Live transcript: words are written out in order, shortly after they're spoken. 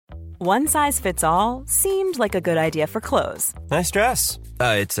One size fits all seemed like a good idea for clothes. Nice dress.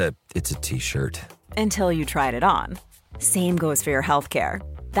 It's a t-shirt. Until you tried it on. Same goes for your healthcare.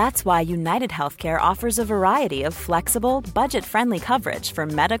 That's why United Healthcare offers a variety of flexible, budget-friendly coverage for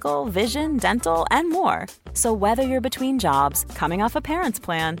medical, vision, dental, and more. So whether you're between jobs, coming off a parent's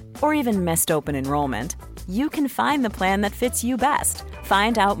plan, or even missed open enrollment, you can find the plan that fits you best.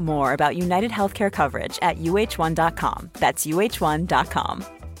 Find out more about United Healthcare coverage at uh1.com. That's uh1.com.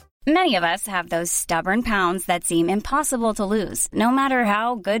 Many of us have those stubborn pounds that seem impossible to lose, no matter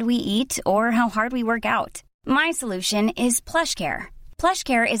how good we eat or how hard we work out. My solution is PlushCare.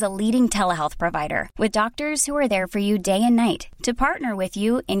 PlushCare is a leading telehealth provider with doctors who are there for you day and night to partner with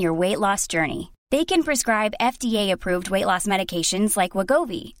you in your weight loss journey. They can prescribe FDA-approved weight loss medications like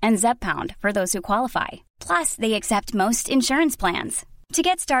Wegovy and Zepbound for those who qualify. Plus, they accept most insurance plans. To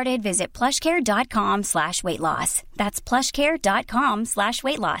get started, visit plushcare.com/weightloss. That's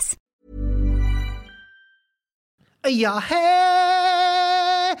plushcare.com/weightloss. Yeah,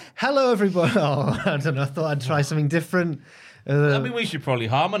 hey! Hello, everybody. Oh, I don't know. I thought I'd try something different. I mean, we should probably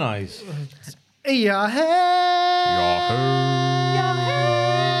harmonise. Yeah, hey!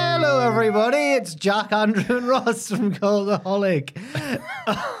 Hello, everybody. It's Jack, Andrew, and Ross from Cultaholic.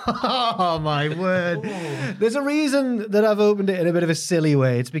 Oh, my word. There's a reason that I've opened it in a bit of a silly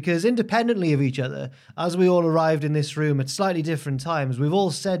way. It's because independently of each other, as we all arrived in this room at slightly different times, we've all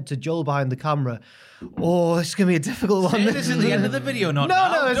said to Joel behind the camera, oh, it's going to be a difficult one. This is the end of the video, not no,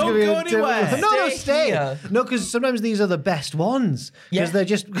 now. No, it's Don't gonna be go anywhere. anywhere. Stay. Here. No, because sometimes these are the best ones. Because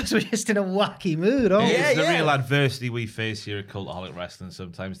we're just in a wacky mood, aren't we? It's the real adversity we face here at Cultaholic Wrestling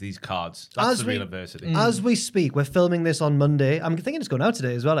sometimes, these cards. That's the real adversity. As we speak, we're filming this on Monday. I'm thinking it's going out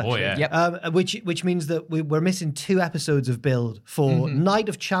today as well, actually. Oh, yeah. Yep. Which means that we're missing 2 episodes of build for Night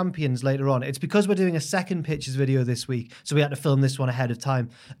of Champions later on. It's because we're doing a second pictures video this week, so we had to film this one ahead of time.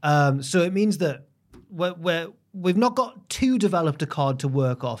 So it means that we've not got too developed a card to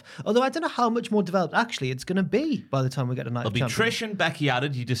work off. Although I don't know how much more developed actually it's going to be by the time we get to Night of Champions. There'll be Trish and Becky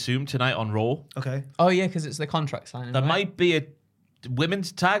added, you'd assume, tonight on Raw. Okay. Oh, yeah, because it's the contract signing. There might be a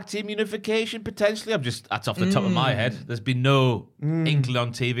women's tag team unification, potentially. That's off the top of my head. There's been no inkling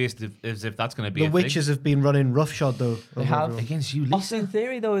on TV as if that's going to be the a Witches thing. have been running roughshod, though. They have. Against you, Lisa. Austin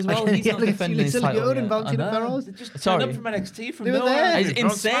Theory, though, as well. He's not defending his title. And Valentina Ferros. They just turned up from NXT from They were nowhere. there. It's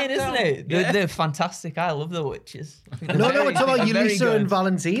insane, isn't it? Yeah. They're fantastic. I love the Witches. No, we're talking about Ulisa and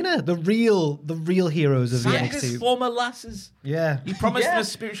Valentina, the real heroes of the His NXT. former lasses. Yeah. You promised them a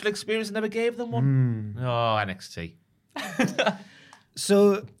spiritual experience and never gave them one. Oh, NXT.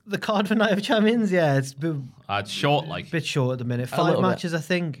 So the card for Night of Champions, it's It's short, a bit short at the minute. 5 little matches, I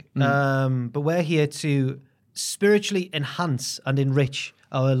think. But we're here to spiritually enhance and enrich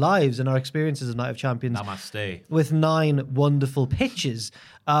our lives and our experiences of Night of Champions. Namaste. With 9 wonderful pitches.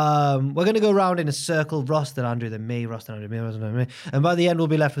 We're going to go around in a circle. Ross, then Andrew, then me. Ross, then Andrew, me. Ross, then me. And by the end, we'll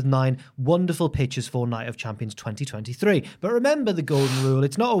be left with 9 wonderful pitches for Night of Champions 2023. But remember the golden rule.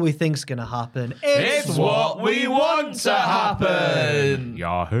 It's not what we think's going to happen. It's what we want to happen.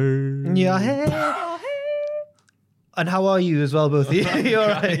 Yahoo. Yeah. And how are you as well, both of you? You all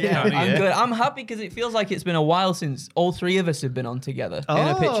right? Yeah. I'm good. I'm happy because it feels like it's been a while since all 3 of us have been on together in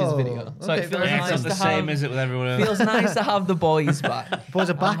a pictures video. So okay, it feels It's nice not to the same, have. is it, with everyone else? Feels nice to have the boys back. Boys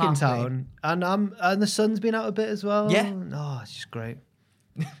are back I'm in happy. town, and the sun's been out a bit as well. Yeah. Oh, it's just great.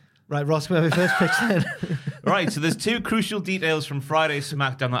 Right, Ross, can we have your first pitch then? Right, so there's 2 crucial details from Friday's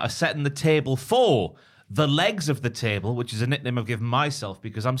SmackDown that are setting the table for the legs of the table, which is a nickname I've given myself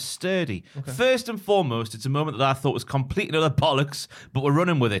because I'm sturdy. Okay. First and foremost, it's a moment that I thought was complete and utter bollocks, but we're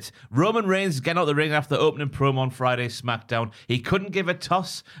running with it. Roman Reigns is getting out the ring after the opening promo on Friday's SmackDown. He couldn't give a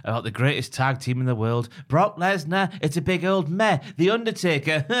toss about the greatest tag team in the world. Brock Lesnar, it's a big old meh. The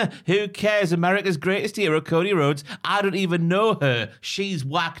Undertaker, who cares? America's greatest hero, Cody Rhodes. I don't even know her. She's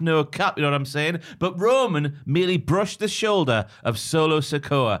whack no cap, you know what I'm saying? But Roman merely brushed the shoulder of Solo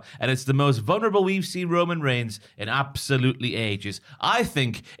Sikoa, and it's the most vulnerable we've seen Roman Reigns in absolutely ages. I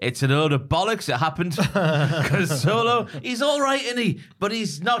think it's an load of bollocks. It happened because Solo, he's all right, isn't he? But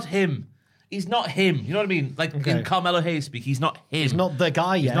he's not him. He's not him. You know what I mean? Like in Carmelo Hayes speak, he's not him. He's not the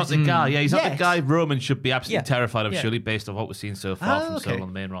guy yet. He's not the guy. Yeah, he's not Yet. the guy Roman should be absolutely Yeah. terrified of, Yeah. surely, based on what we've seen so far from okay. Solo on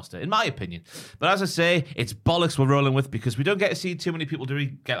the main roster, in my opinion. But as I say, it's bollocks we're rolling with because we don't get to see too many people do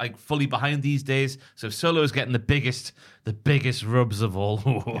get like fully behind these days. So if Solo is getting the biggest rubs of all,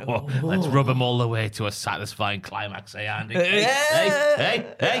 let's rub him all the way to a satisfying climax, eh, Andy?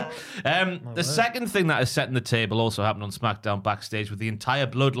 Hey. The second thing that is setting the table also happened on SmackDown backstage with the entire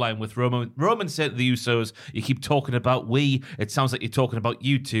bloodline with Roman Roman said to the Usos, you keep talking about we. It sounds like you're talking about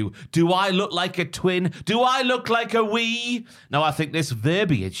you two. Do I look like a twin? Do I look like a we? Now, I think this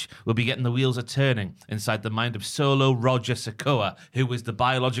verbiage will be getting the wheels a turning inside the mind of Solo Roger Sikoa, who was the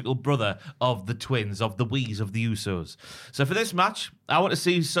biological brother of the twins, of the wees, of the Usos. So for this match, I want to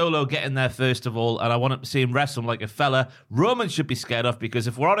see Solo get in there first of all, and I want to see him wrestle like a fella. Roman should be scared of because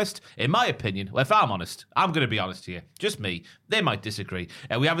if we're honest, in my opinion, well, if I'm honest, I'm going to be honest here, just me, they might disagree.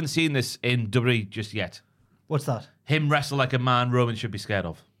 We haven't seen this in WWE just yet. What's that? Him wrestle like a man Roman should be scared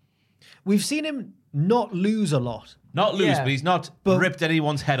of. We've seen him not lose a lot. Not lose, Yeah. but he's not ripped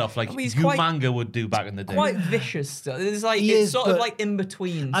anyone's head off like he's Umanga would do back in the day. Quite vicious stuff. It's like He it's is, sort of but like in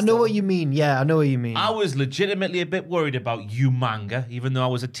between. I know what you mean. Yeah, I know what you mean. I was legitimately a bit worried about Umanga, even though I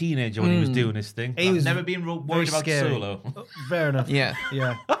was a teenager when he was doing his thing. He I've was never been worried very about scary. Solo. Fair enough. Yeah.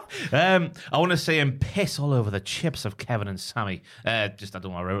 Yeah. I want to see him piss all over the chips of Kevin and Sammy. I don't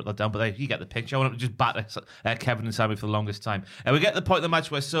want to write that down, but you get the picture. I want him to just batter Kevin and Sammy for the longest time. And we get to the point of the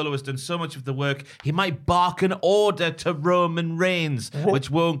match where Solo has done so much of the work, he might bark an order to Roman Reigns,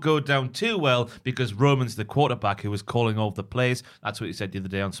 which won't go down too well because Roman's the quarterback who was calling all the plays. That's what he said the other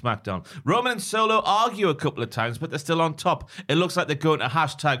day on SmackDown. Roman and Solo argue a couple of times, but they're still on top. It looks like they're going to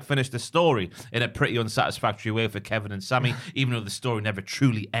hashtag finish the story in a pretty unsatisfactory way for Kevin and Sammy, even though the story never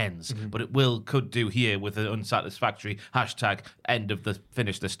truly ends. But it could do here with an unsatisfactory hashtag end of the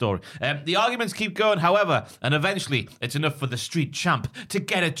finish the story. The arguments keep going, however, and eventually it's enough for the street champ to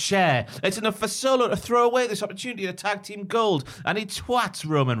get a chair. It's enough for Solo to throw away this opportunity to tag team gold, and he twats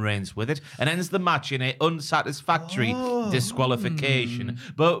Roman Reigns with it and ends the match in a unsatisfactory disqualification.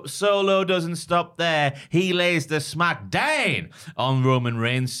 But Solo doesn't stop there. He lays the smack down on Roman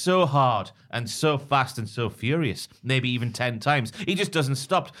Reigns so hard and so fast and so furious, maybe even 10 times. He just doesn't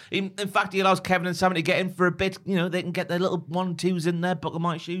stop. In fact, he allows Kevin and Sammy to get in for a bit. You know, they can get their little 1-2s in there, buckle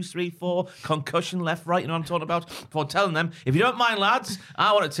my shoes, 3-4, concussion, left, right, you know what I'm talking about, before telling them, if you don't mind, lads,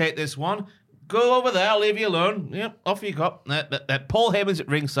 I want to take this one. Go over there, I'll leave you alone. Yep, off you go. Paul Heyman's at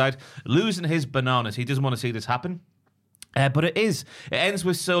ringside, losing his bananas. He doesn't want to see this happen. But it ends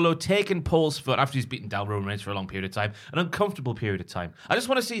with Solo taking Paul's foot after he's beaten down Roman Reigns for a long period of time, an uncomfortable period of time. I just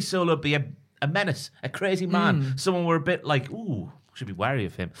want to see Solo be a menace, a crazy man, someone we're a bit like, ooh, should be wary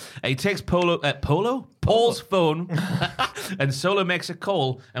of him. He takes Paul's phone, and Solo makes a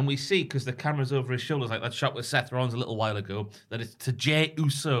call, and we see, because the camera's over his shoulders, like that shot with Seth Rollins a little while ago, that it's to Jey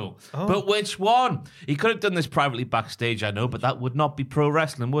Uso. But which one? He could have done this privately backstage, I know, but that would not be pro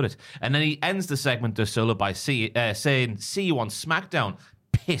wrestling, would it? And then he ends the segment to Solo by saying, see you on SmackDown,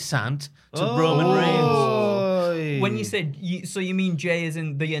 pissant, to Roman Reigns. When you said, so you mean Jay is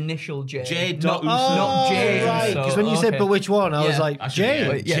in the initial Jay? Jay not, Uso. not Jay right. Uso. Because when you said, but which one? I was like,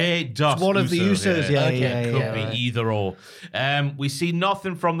 Jay. Jay Dos It's one of the Usos. Yeah, Could yeah. be either or. We see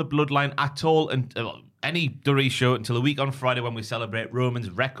nothing from the bloodline at all, and any WWE show until a week on Friday when we celebrate Roman's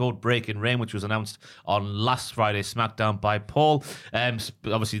record-breaking reign, which was announced on last Friday's SmackDown by Paul.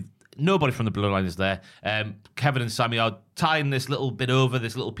 Obviously, nobody from the bloodline is there. Kevin and Sammy are tying this little bit over,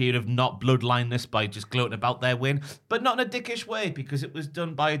 this little period of not bloodlineness by just gloating about their win, but not in a dickish way, because it was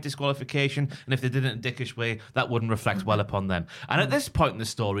done by a disqualification, and if they did it in a dickish way, that wouldn't reflect well upon them. And at this point in the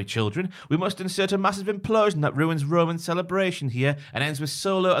story, children, we must insert a massive implosion that ruins Roman's celebration here and ends with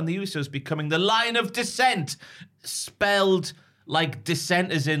Solo and the Usos becoming the line of descent, spelled like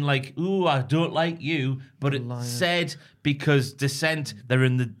dissent as in like, ooh, I don't like you, but it said because descent, they're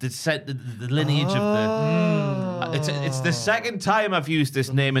in the descent, the lineage of the... It's the second time I've used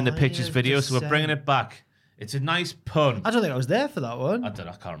this name in the pictures video, so we're bringing it back. It's a nice pun. I don't think I was there for that one. I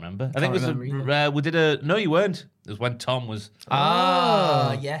can't remember. I think it was we did a... No, you weren't. It was when Tom was...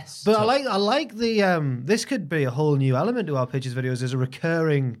 Yes. But I like the... this could be a whole new element to our pictures videos. There's a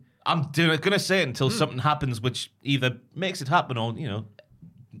recurring... I'm going to say it until something happens which either makes it happen or,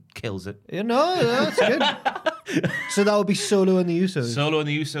 kills it. Yeah, no, that's good. So that would be Solo and the Usos. Solo and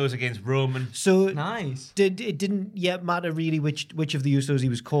the Usos against Roman. So nice. It didn't yet matter really which of the Usos he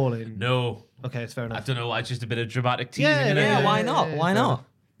was calling. No. Okay, it's fair enough. I don't know. It's just a bit of dramatic teasing. Yeah, why not? Why not?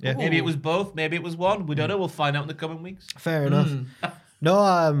 Yeah. Maybe it was both. Maybe it was one. We don't know. We'll find out in the coming weeks. Fair enough. No,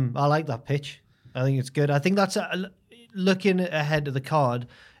 I like that pitch. I think it's good. I think that's looking ahead to the card.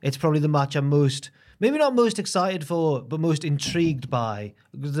 It's probably the match I'm maybe not most excited for, but most intrigued by,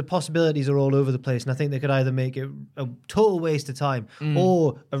 because the possibilities are all over the place, and I think they could either make it a total waste of time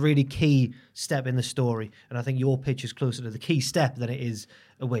or a really key step in the story. And I think your pitch is closer to the key step than it is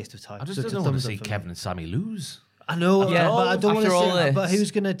a waste of time. I just So it's a don't want to thumbs up see for me. Kevin and Sammy lose. I know, Yeah, but I don't want to after all say. this. But who's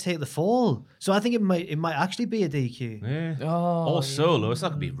going to take the fall? So I think it might actually be a DQ. Yeah. Or Solo. It's not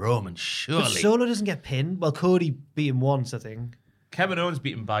going to be Roman, surely. But Solo doesn't get pinned. Well, Cody beat him once, I think. Kevin Owens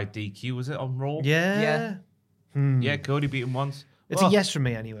beaten by DQ, was it, on Raw? Yeah. Yeah, Cody beat him once. It's a yes from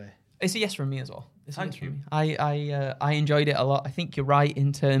me anyway. It's a yes from me as well. Thank you. I enjoyed it a lot. I think you're right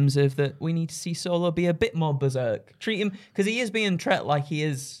in terms of that we need to see Solo be a bit more berserk. Treat him, because he is being treated like he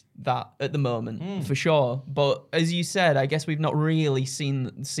is that at the moment, for sure. But as you said, I guess we've not really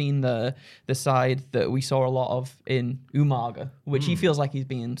seen the side that we saw a lot of in Umaga, which he feels like he's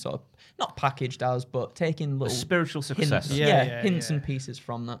being sort of, not packaged as, but taking little spiritual successor. Hints, hints and pieces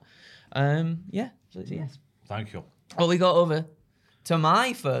from that. So it's a yes. Thank you. Well, we got over to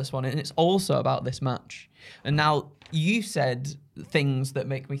my first one, and it's also about this match. And now you said things that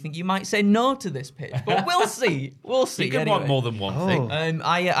make me think you might say no to this pitch, but we'll see. We'll see. You can want more than one thing.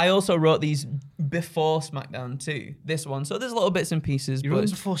 I also wrote these before SmackDown 2, this one. So there's little bits and pieces. You wrote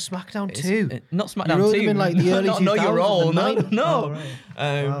them before SmackDown 2? Not SmackDown 2. You wrote them in like the early 2000s. No, you're all. No. Oh,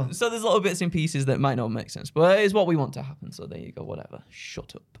 right. Wow. So there's little bits and pieces that might not make sense, but it's what we want to happen. So there you go, whatever.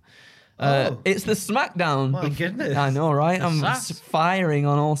 Shut up. It's the SmackDown. My goodness. I know, right? I'm sass. firing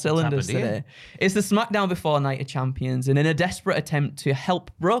on all cylinders happened today. It's the SmackDown before Night of Champions, and in a desperate attempt to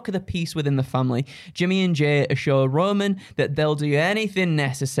help broker the peace within the family, Jimmy and Jay assure Roman that they'll do anything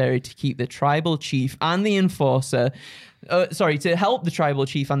necessary to keep the tribal chief and the enforcer. To help the tribal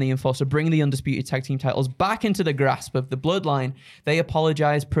chief and the enforcer bring the undisputed tag team titles back into the grasp of the bloodline. They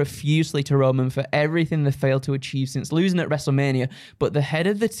apologize profusely to Roman for everything they failed to achieve since losing at WrestleMania, but the head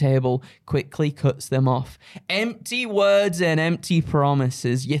of the table quickly cuts them off. Empty words and empty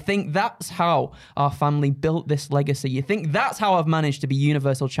promises. You think that's how our family built this legacy? You think that's how I've managed to be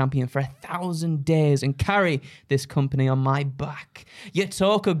Universal Champion for 1,000 days and carry this company on my back? You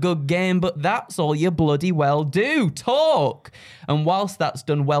talk a good game, but that's all you bloody well do. Talk. And whilst that's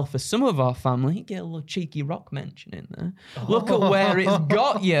done well for some of our family, get a little cheeky rock mention in there. Look at where it's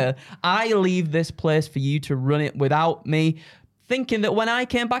got you. I leave this place for you to run it without me. Thinking that when I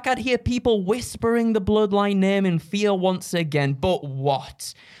came back, I'd hear people whispering the bloodline name in fear once again. But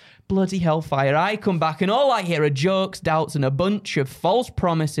what? Bloody hellfire. I come back and all I hear are jokes, doubts, and a bunch of false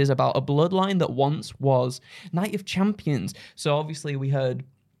promises about a bloodline that once was Night of Champions. So obviously we heard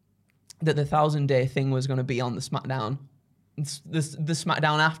that the 1,000-day thing was going to be on the SmackDown. The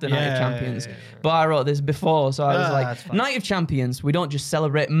SmackDown after Night of Champions. Yeah. But I wrote this before, so I was like, Night of Champions, we don't just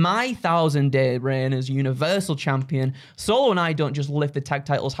celebrate my 1,000-day reign as Universal Champion. Solo and I don't just lift the tag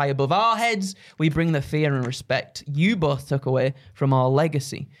titles high above our heads. We bring the fear and respect you both took away from our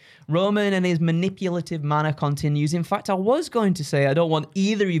legacy. Roman and his manipulative manner continues. In fact, I was going to say I don't want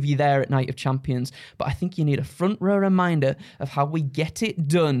either of you there at Night of Champions, but I think you need a front row reminder of how we get it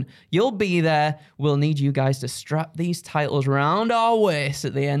done. You'll be there. We'll need you guys to strap these titles around our waists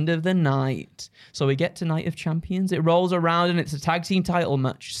at the end of the night. So we get to Night of Champions. It rolls around and it's a tag team title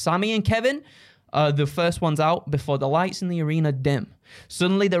match. Sami and Kevin are the first ones out before the lights in the arena dim.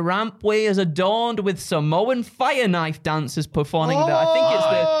 Suddenly, the rampway is adorned with Samoan fire knife dancers performing I think it's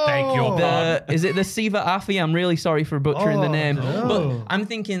the... Thank you, God. Is it the Siva Afi? I'm really sorry for butchering the name. No. But I'm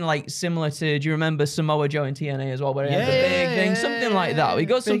thinking like similar to, do you remember Samoa Joe in TNA as well, where he had the big thing? Something like that. We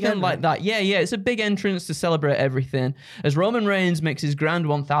got something like that. Yeah, it's a big entrance to celebrate everything. As Roman Reigns makes his grand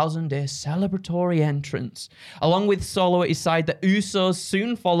 1,000-day celebratory entrance. Along with Solo at his side, the Usos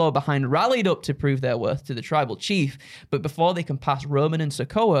soon follow behind, rallied up to prove their worth to the tribal chief. But before they can pass Roman and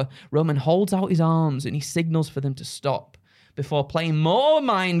Sokoa, Roman holds out his arms and he signals for them to stop before playing more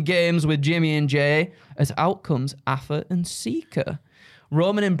mind games with Jimmy and Jay as out comes Afa and Sika.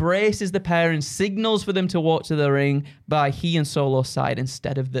 Roman embraces the pair and signals for them to walk to the ring by he and Solo's side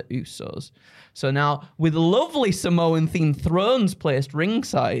instead of the Usos. So now, with lovely Samoan-themed thrones placed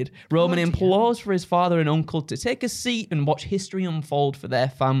ringside, Roman implores for his father and uncle to take a seat and watch history unfold for their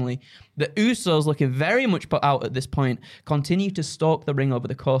family. The Usos, looking very much put out at this point, continue to stalk the ring over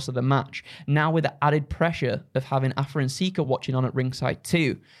the course of the match, now with the added pressure of having Afa and Sika watching on at ringside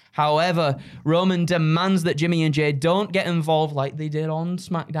too. However, Roman demands that Jimmy and Jay don't get involved like they did on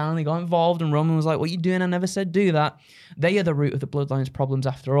SmackDown. They got involved and Roman was like, what are you doing? I never said do that. They are the root of the Bloodline's problems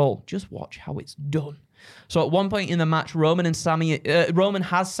after all. Just watch how it's done. So at one point in the match, Roman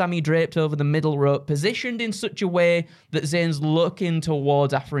has Sami draped over the middle rope, positioned in such a way that Zayn's looking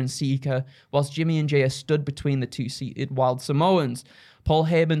towards Afa and Sika, whilst Jimmy and Jay are stood between the two-seated Wild Samoans. Paul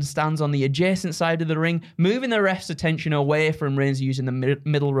Heyman stands on the adjacent side of the ring, moving the ref's attention away from Reigns using the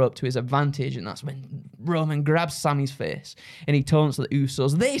middle rope to his advantage, and that's when Roman grabs Sami's face and he taunts the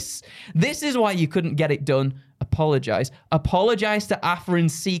Usos. This is why you couldn't get it done. Apologise. Apologise to Afa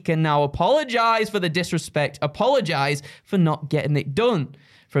and Sika now. Apologise for the disrespect. Apologise for not getting it done.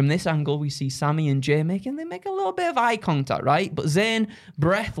 From this angle, we see Sami and Jay make a little bit of eye contact, right? But Zayn,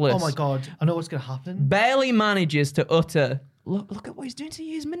 breathless. Oh my God, I know what's going to happen. Barely manages to utter look at what he's doing to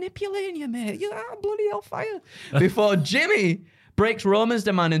you. He's manipulating you, mate. You're bloody hellfire. Before Jimmy breaks Roman's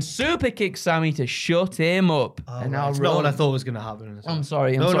demand and super kicks Sammy to shut him up. And now it's not what I thought was going to happen. I'm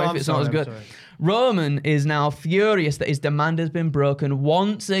sorry if it's not as good. Roman is now furious that his demand has been broken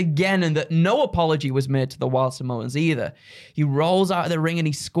once again and that no apology was made to the Wild Samoans either. He rolls out of the ring and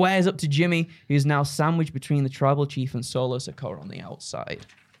he squares up to Jimmy, who's now sandwiched between the Tribal Chief and Solo Sikoa on the outside.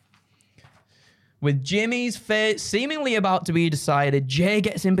 With Jimmy's fate seemingly about to be decided, Jay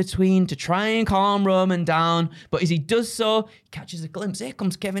gets in between to try and calm Roman down, but as he does so, he catches a glimpse. Here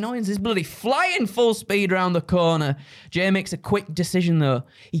comes Kevin Owens. He's bloody flying full speed around the corner. Jay makes a quick decision though.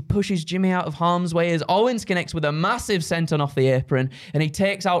 He pushes Jimmy out of harm's way as Owens connects with a massive senton off the apron, and he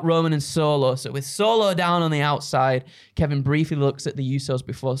takes out Roman and Solo. So with Solo down on the outside, Kevin briefly looks at the Usos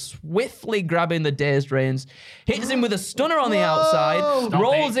before swiftly grabbing the dazed Reigns, hits him with a stunner on the outside,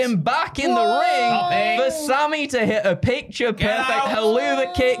 rolls him back in the ring for Sammy to hit a picture-perfect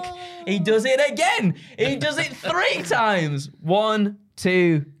haluva kick. He does it again. He does it 3 times. 1,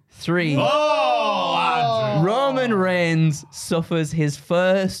 2, 3. Oh, Roman Reigns suffers his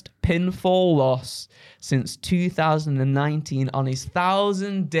first pinfall loss since 2019 on his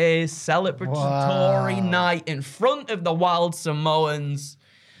 1,000-day celebratory night in front of the Wild Samoans.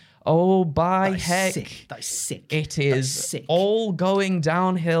 Oh, by heck. That is sick. It is all going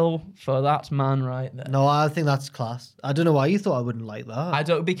downhill for that man right there. No, I think that's class. I don't know why you thought I wouldn't like that. I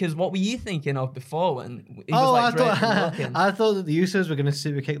don't, because what were you thinking of before when he was like I thought that the Usos were going to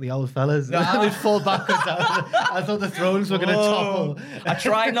super kick the old fellas and they'd fall backwards. I thought the thrones were going to topple. I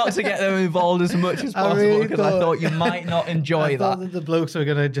tried not to get them involved as much as possible because I thought you might not enjoy that. I thought that the blokes were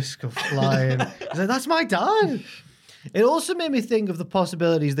going to just go flying. I was like, that's my dad. It also made me think of the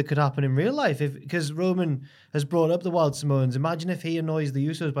possibilities that could happen in real life, because Roman has brought up the Wild Samoans. Imagine if he annoys the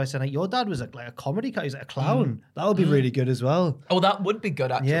Usos by saying, like, your dad was like a comedy guy, he's like a clown. That would be really good as well. Oh, that would be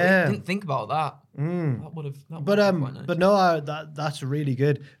good, actually. Yeah. I didn't think about that. That would have been quite nice. But no, that's really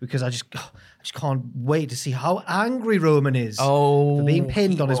good, because I just can't wait to see how angry Roman is for being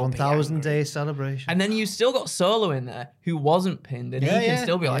pinned on his 1,000-day celebration. And then you still got Solo in there, who wasn't pinned, and he can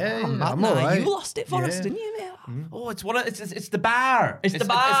still be like, I'm all right. You lost it for us, didn't you, mate? Oh, it's the bar. It's the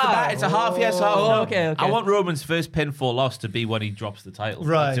bar. It's a half yes, half no. Okay. I want Roman's first pinfall loss to be when he drops the title.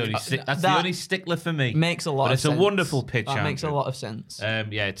 Right. That's the only stickler for me. Makes a lot but of sense. It's a wonderful pitch, That makes a Andrew. lot of sense.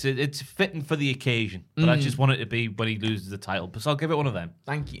 It's fitting for the occasion, but I just want it to be when he loses the title. So I'll give it one of them.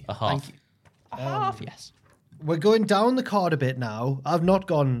 Thank you. A half. Thank you. A half, yes. We're going down the card a bit now. I've not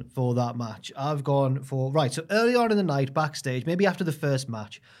gone for that match. I've gone for... Right, so early on in the night, backstage, maybe after the first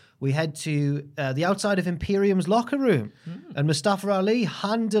match, we head to the outside of Imperium's locker room, and Mustafa Ali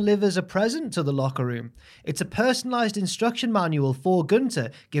hand delivers a present to the locker room. It's a personalized instruction manual for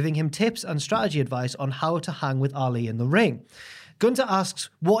Gunther, giving him tips and strategy advice on how to hang with Ali in the ring. Gunther asks,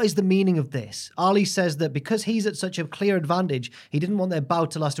 what is the meaning of this? Ali says that because he's at such a clear advantage, he didn't want their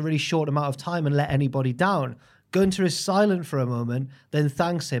bout to last a really short amount of time and let anybody down. Gunther is silent for a moment, then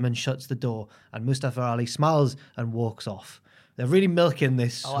thanks him and shuts the door, and Mustafa Ali smiles and walks off. They're really milking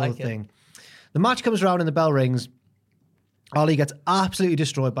this whole thing. The match comes around and the bell rings. Ali gets absolutely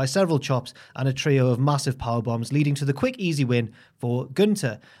destroyed by several chops and a trio of massive powerbombs, leading to the quick, easy win for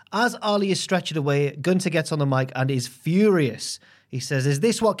Gunther. As Ali is stretched away, Gunther gets on the mic and is furious. He says, is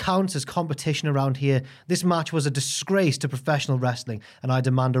this what counts as competition around here? This match was a disgrace to professional wrestling, and I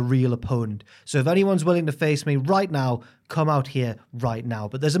demand a real opponent. So if anyone's willing to face me right now, come out here right now.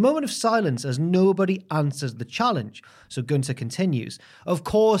 But there's a moment of silence as nobody answers the challenge. So Gunther continues. Of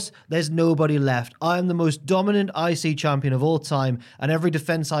course, there's nobody left. I am the most dominant IC champion of all time, and every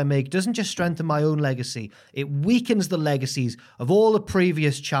defense I make doesn't just strengthen my own legacy. It weakens the legacies of all the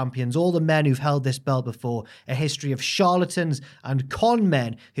previous champions, all the men who've held this belt before. A history of charlatans and con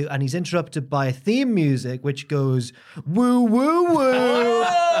men who, and he's interrupted by a theme music which goes, woo, woo, woo.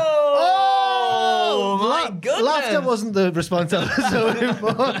 Oh, my goodness. Laughter wasn't the response I was hoping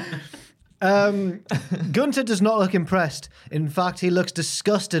for. Gunther does not look impressed. In fact, he looks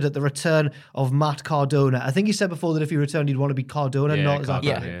disgusted at the return of Matt Cardona. I think he said before that if he returned, he'd want to be Cardona, not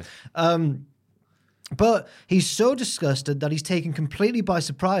Cardona, Zach. But he's so disgusted that he's taken completely by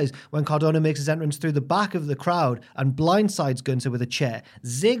surprise when Cardona makes his entrance through the back of the crowd and blindsides Gunther with a chair.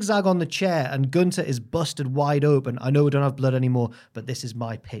 Zigzag on the chair, and Gunther is busted wide open. I know we don't have blood anymore, but this is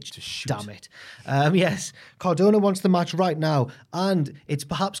my pitch. Damn it. Yes, Cardona wants the match right now, and it's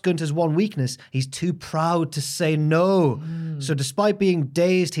perhaps Gunther's one weakness. He's too proud to say no. So despite being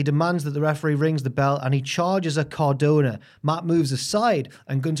dazed, he demands that the referee rings the bell, and he charges at Cardona. Matt moves aside,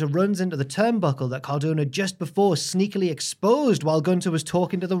 and Gunther runs into the turnbuckle that Cardona Cardona just before sneakily exposed while Gunter was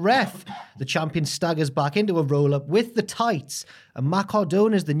talking to the ref. The champion staggers back into a roll-up with the tights, and Matt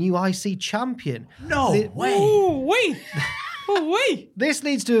Cardona is the new IC champion. No way. Ooh-wee. Ooh-wee. This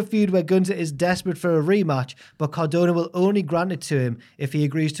leads to a feud where Gunter is desperate for a rematch, but Cardona will only grant it to him if he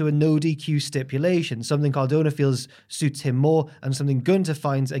agrees to a no DQ stipulation, something Cardona feels suits him more and something Gunter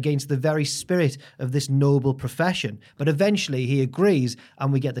finds against the very spirit of this noble profession. But eventually he agrees,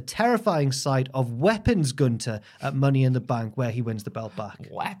 and we get the terrifying sight of Weapons Gunter at Money in the Bank, where he wins the belt back.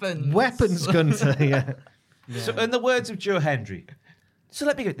 Weapons Gunter, yeah. So, in the words of Joe Hendry, so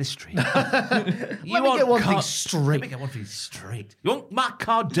let me get this straight. Let me get one thing straight. You want Matt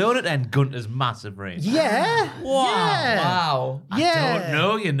Cardona and Gunter's massive reign? Yeah. Wow. Yeah. Wow. Yeah. I don't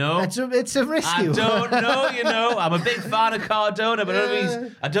know, you know. It's a risky I one. don't know, you know. I'm a big fan of Cardona, but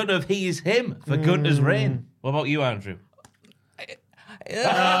I don't know if he is him for Gunter's reign. What about you, Andrew? In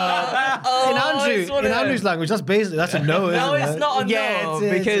Andrew's language, that's a no, isn't No, it? it's not a no,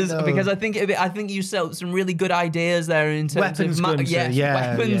 because I think you set up some really good ideas there in terms Weapons of Gunter,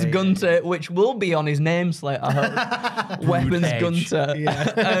 Weapons Gunter, which will be on his name slate, I hope. Weapons Edge. Gunter.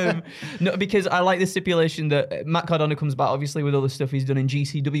 Yeah. No, because I like the stipulation that Matt Cardona comes back, obviously with all the stuff he's done in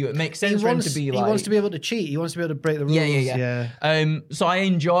GCW. It makes sense for him to be like. He wants to be able to cheat. He wants to be able to break the rules. Yeah. So I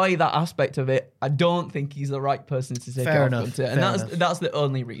enjoy that aspect of it. I don't think he's the right person to take Fair off enough. Gunter, and that's the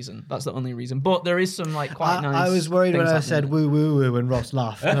only reason. That's the only reason. But there is some like quite nice. I was worried when things I happening. said woo woo woo and Ross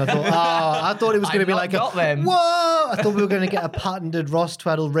laughed, and I thought it was going to be like got them. whoa. I thought we were going to get a patented Ross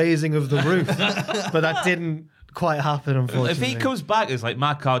Tweddle raising of the roof, but that didn't quite happen, unfortunately. If he comes back as like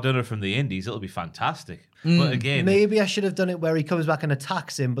Matt Cardona from the Indies, it'll be fantastic. But again, maybe I should have done it where he comes back and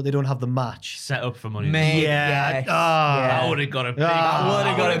attacks him, but they don't have the match. set up for money. Maybe, Yeah. yes. That would have got a big.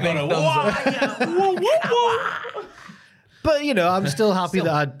 But you know, I'm still happy that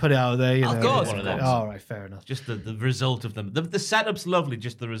I'd put it out there. You know, Of course, one of those. All right, fair enough. Just the result of them. The setup's lovely,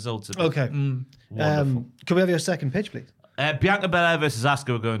 just the results of it. Okay. Wonderful. Can we have your second pitch, please? Bianca Belair versus Asuka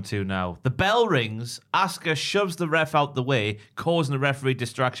we're going to now. The bell rings. Asuka shoves the ref out the way, causing the referee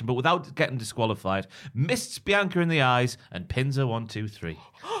distraction, but without getting disqualified. Mists Bianca in the eyes and pins her 1, 2, 3.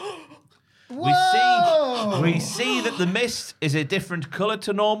 We see that the mist is a different colour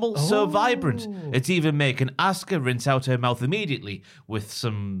to normal, so vibrant. It's even making Asuka rinse out her mouth immediately with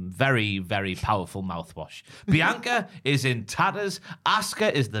some very, very powerful mouthwash. Bianca is in tatters.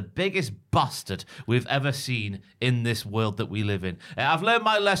 Asuka is the biggest bastard we've ever seen in this world that we live in. I've learned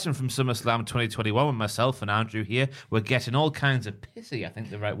my lesson from SummerSlam 2021 when myself and Andrew here were getting all kinds of pissy, I think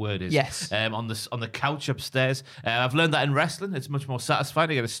the right word is. Yes. On the couch upstairs. I've learned that in wrestling, it's much more satisfying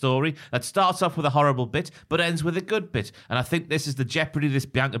to get a story that starts off with a horrible bit, but ends with a good bit. And I think this is the jeopardy this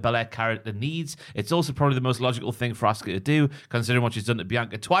Bianca Belair character needs. It's also probably the most logical thing for Asuka to do, considering what she's done to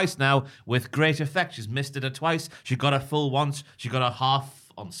Bianca twice now, with great effect. She's missed it twice. She got her full once. She got her half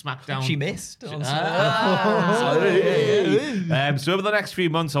on SmackDown. She missed. On So over the next few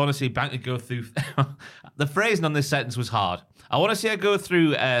months, I want to see Bianca go through. The phrasing on this sentence was hard. I want to see her go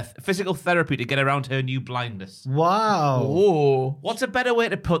through physical therapy to get around her new blindness. Wow. Oh. What's a better way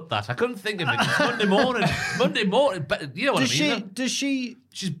to put that? I couldn't think of it. It's Monday morning. It's Monday morning. But you know what I mean? Does she?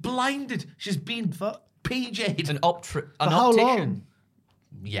 She's blinded. She's been PJ'd. An For how optician. long?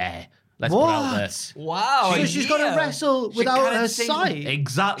 Yeah. Let's put it out there. Wow. So she's got to wrestle without can't her see- sight.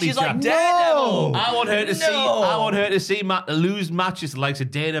 Exactly. She's Jack. like Daredevil. I want her to see. No. I want her to see lose matches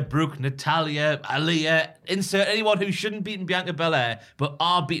like Dana Brooke, Natalia, Aaliyah. Insert anyone who shouldn't beat Bianca Belair, but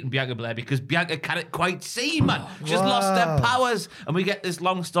are beating Bianca Belair because Bianca can't quite see, man. She's lost her powers, and we get this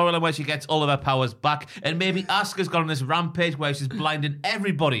long storyline where she gets all of her powers back, and maybe Asuka's gone on this rampage where she's blinding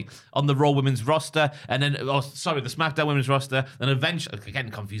everybody on the Raw Women's roster, and then, the SmackDown Women's roster. Then eventually,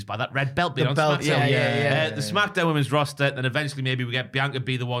 getting confused by that red belt being on belt, SmackDown. yeah. The SmackDown Women's roster, then eventually maybe we get Bianca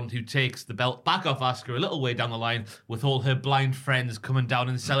be the one who takes the belt back off Asuka a little way down the line with all her blind friends coming down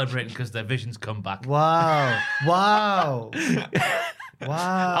and celebrating because their visions come back. Wow. Wow.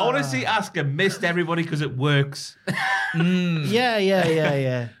 I want to see Asuka missed everybody because it works.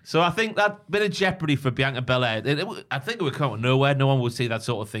 Yeah. So I think that bit of jeopardy for Bianca Belair, I think it would come out of nowhere. No one would see that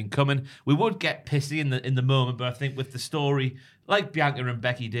sort of thing coming. We would get pissy in the moment, but I think with the story, like Bianca and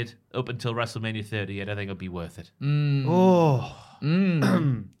Becky did up until WrestleMania 38, I think it'll be worth it. Oh.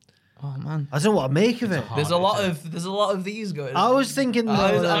 Oh man. I don't know what to make of it. There's a lot of these going. I was thinking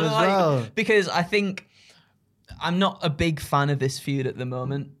that as well. Because I think I'm not a big fan of this feud at the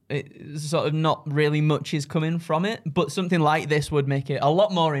moment. It's sort of not really much is coming from it, but something like this would make it a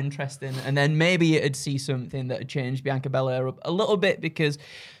lot more interesting, and then maybe it'd see something that would change Bianca Belair up a little bit, because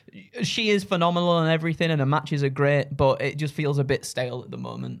she is phenomenal and everything, and her matches are great, but it just feels a bit stale at the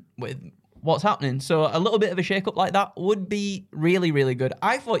moment with what's happening. So a little bit of a shake-up like that would be really, really good.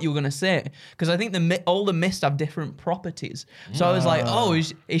 I thought you were going to say, because I think all the Mist have different properties. So I was like, oh,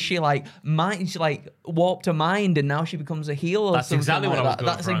 is she like warped her mind and now she becomes a heel or That's something exactly like what I was that?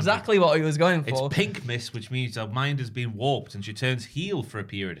 going That's for, exactly what he was going It's for. pink Mist, which means her mind has been warped and she turns heel for a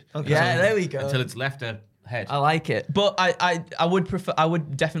period. Okay. Yeah, there we go. Until it's left her head. I like it, but I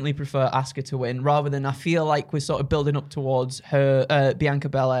would definitely prefer Asuka to win rather than, I feel like we're sort of building up towards her Bianca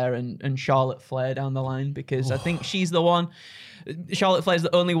Belair and Charlotte Flair down the line, because I think she's the one. Charlotte Flair's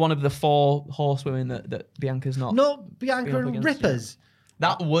the only one of the 4 horsewomen that Bianca's not. No, Bianca and Rippers.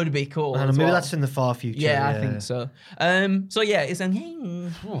 That would be cool. I don't know, maybe that's in the far future. Yeah, I think so. So yeah, it's I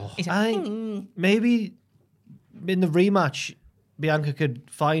think maybe in the rematch, Bianca could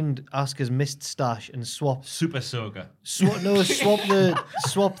find Asuka's mist stash and swap Soga. swap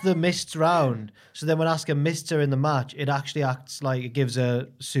the mists round. So then when Asuka mists her in the match, it actually acts like it gives her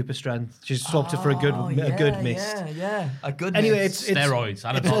super strength. She's swapped her for a good mist. Yeah, a good. Anyway, mist. it's steroids.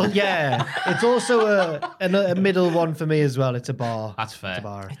 It's also a middle one for me as well. It's a bar. That's fair.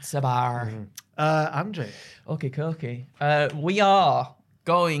 It's a bar. Andre. Okay. We are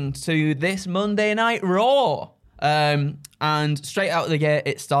going to this Monday Night Raw. And straight out of the gate,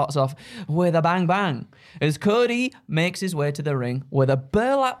 it starts off with a bang bang as Cody makes his way to the ring with a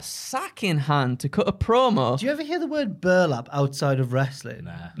burlap sack in hand to cut a promo. Do you ever hear the word burlap outside of wrestling?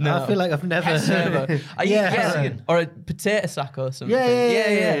 Nah. No. I feel like I've never heard it. Are you guessing? Or a potato sack or something?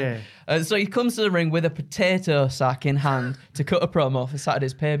 Yeah. So he comes to the ring with a potato sack in hand to cut a promo for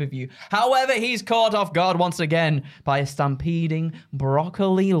Saturday's pay-per-view. However, he's caught off guard once again by a stampeding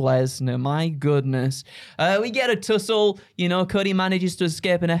Broccoli Lesnar. My goodness. We get a tussle. You know, Cody manages to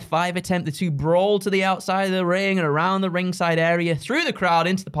escape an F5 attempt. The two brawl to the outside of the ring and around the ringside area, through the crowd,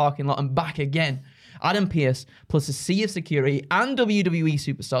 into the parking lot and back again. Adam Pearce, plus a sea of security and WWE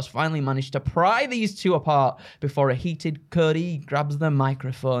superstars, finally managed to pry these two apart before a heated Cody grabs the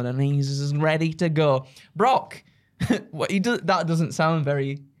microphone and he's ready to go. Brock, that doesn't sound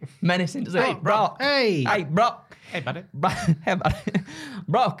very menacing, does it? Hey, Brock. Hey, Brock. Hey, buddy. Hey, buddy.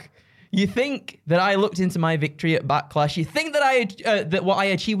 Brock, you think that I looked into my victory at Backlash? You think that that what I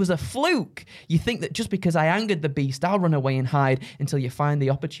achieved was a fluke? You think that just because I angered the beast, I'll run away and hide until you find the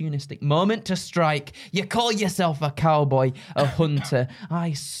opportunistic moment to strike? You call yourself a cowboy, a hunter.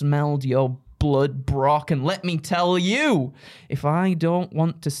 I smelled your blood, Brock, and let me tell you, if I don't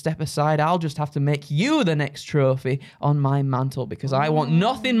want to step aside, I'll just have to make you the next trophy on my mantle, because I want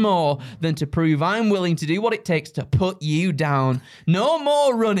nothing more than to prove I'm willing to do what it takes to put you down. No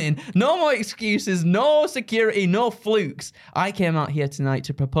more running, no more excuses, no security, no flukes. I came out here tonight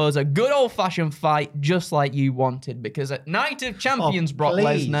to propose a good old-fashioned fight just like you wanted, because at Night of Champions, Brock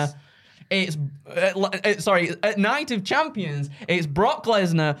Lesnar, at Night of Champions, it's Brock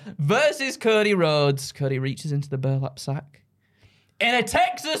Lesnar versus Cody Rhodes. Cody reaches into the burlap sack in a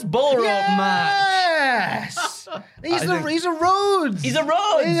Texas bull rope match. Yes! He's a Rhodes! He's a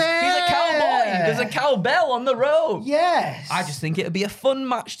Rhodes! Yeah. He's a cowboy! There's a cowbell on the rope. Yes! I just think it would be a fun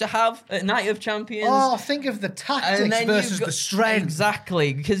match to have at Night of Champions. Oh, think of the tactics versus the strength.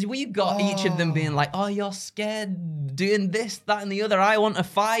 Exactly, because we've got each of them being like, oh, you're scared, doing this, that, and the other. I want to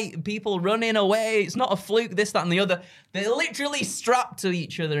fight. People running away. It's not a fluke, this, that, and the other. They're literally strapped to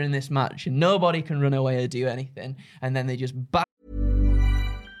each other in this match, and nobody can run away or do anything. And then they just back.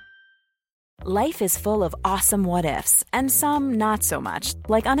 Life is full of awesome what-ifs, and some not so much,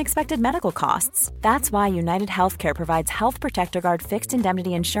 like unexpected medical costs. That's why United Healthcare provides Health Protector Guard fixed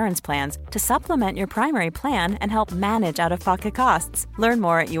indemnity insurance plans to supplement your primary plan and help manage out-of-pocket costs. Learn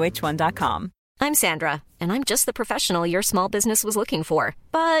more at uh1.com. I'm Sandra, and I'm just the professional your small business was looking for.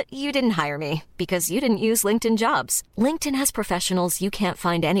 But you didn't hire me, because you didn't use LinkedIn Jobs. LinkedIn has professionals you can't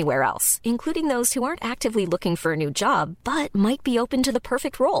find anywhere else, including those who aren't actively looking for a new job, but might be open to the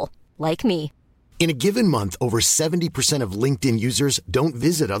perfect role. Like me. In a given month, over 70% of LinkedIn users don't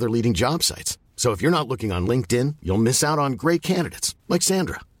visit other leading job sites. So if you're not looking on LinkedIn, you'll miss out on great candidates like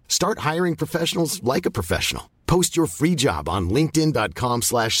Sandra. Start hiring professionals like a professional. Post your free job on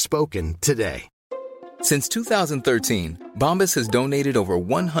linkedin.com/spoken today. Since 2013, Bombas has donated over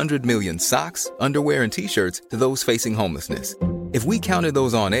 100 million socks, underwear, and T-shirts to those facing homelessness. If we counted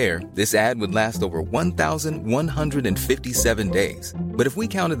those on air, this ad would last over 1,157 days. But if we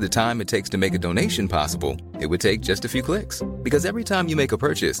counted the time it takes to make a donation possible, it would take just a few clicks. Because every time you make a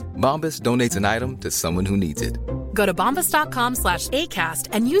purchase, Bombas donates an item to someone who needs it. Go to bombas.com/ACAST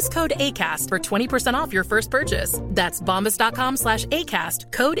and use code ACAST for 20% off your first purchase. That's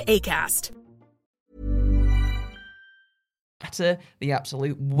bombas.com/ACAST, code ACAST. The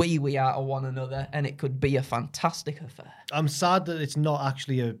absolute we are to one another, and it could be a fantastic affair. I'm sad that it's not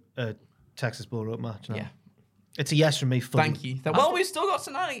actually a Texas Bull Rope match now. Yeah. It's a yes from me. Fully. Thank you. Well, we've still got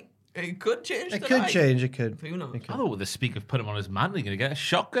tonight. It could change It tonight. could change. It could. Who knows? It could. I thought with the speak of put him on his man, you're going to get a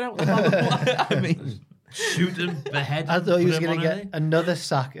shotgun out. I mean, shoot him, behead him. I thought he was going to get another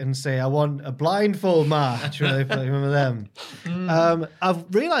sack and say, I want a blindfold match. Really, remember them? I've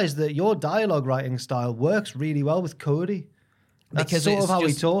realised that your dialogue writing style works really well with Cody. That's Because sort it's of how he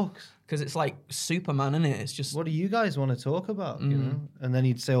just- talks. Because it's like Superman, isn't it? It's just What do you guys want to talk about? You know, and then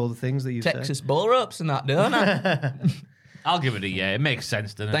he'd say all the things that you Texas say. bull ropes and that, don't I? I'll give it a yeah. It makes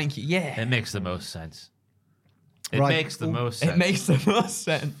sense, doesn't it? Thank you. Yeah. It makes the most sense. It Right. makes the most sense. It makes the most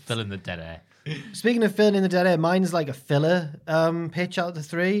sense. Fill in the dead air. Speaking of filling in the dead air, mine's like a filler pitch out of the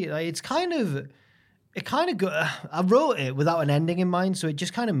three. Like, it kind of I wrote it without an ending in mind, so it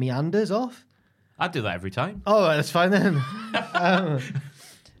just kind of meanders off. I do that every time. Oh, that's fine then.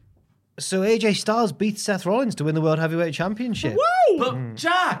 So AJ Styles beats Seth Rollins to win the World Heavyweight Championship. But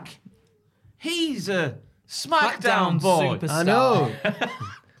Jack, he's a SmackDown boy. superstar. I know.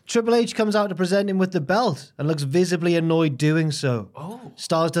 Triple H comes out to present him with the belt and looks visibly annoyed doing so.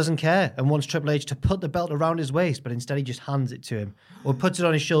 Styles doesn't care and wants Triple H to put the belt around his waist, but instead he just hands it to him or puts it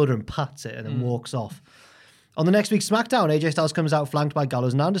on his shoulder and pats it and then walks off. On the next week's SmackDown, AJ Styles comes out flanked by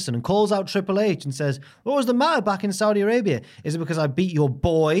Gallows and Anderson and calls out Triple H and says, "What was the matter back in Saudi Arabia? Is it because I beat your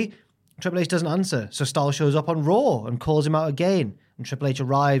boy?" Triple H doesn't answer, so Styles shows up on Raw and calls him out again. And Triple H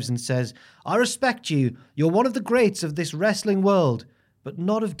arrives and says, "I respect you. You're one of the greats of this wrestling world, but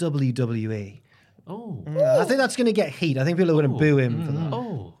not of WWE." Oh. I think that's going to get heat. I think people are going to boo him for that.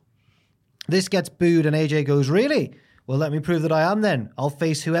 Oh. This gets booed and AJ goes, "Really? Well, let me prove that I am then. I'll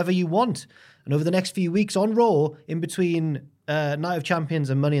face whoever you want." And over the next few weeks on Raw, in between Night of Champions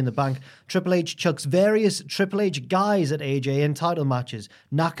and Money in the Bank, Triple H chucks various Triple H guys at AJ in title matches.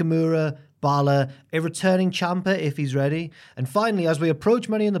 Nakamura, Balor, a returning Ciampa if he's ready. And finally, as we approach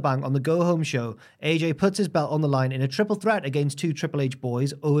Money in the Bank on the go-home show, AJ puts his belt on the line in a triple threat against two Triple H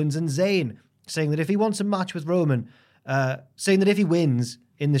boys, Owens and Zayn, saying that if he wants a match with Roman, saying that if he wins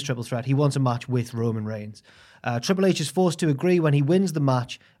in this triple threat, he wants a match with Roman Reigns. Triple H is forced to agree when he wins the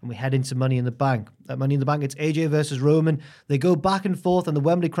match, and we head into Money in the Bank. At Money in the Bank, it's AJ versus Roman. They go back and forth, and the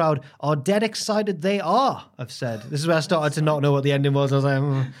Wembley crowd are dead excited. They are, I've said. This is where I started to not know what the ending was. I was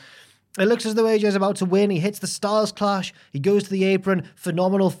like, It looks as though AJ is about to win. He hits the Styles Clash. He goes to the apron.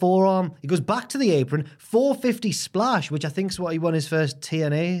 Phenomenal forearm. He goes back to the apron. 450 splash, which I think is what he won his first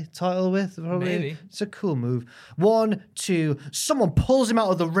TNA title with. Probably. Maybe. It's a cool move. 1, 2. Someone pulls him out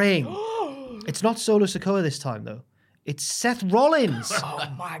of the ring. It's not Solo Sikoa this time, though. It's Seth Rollins, Oh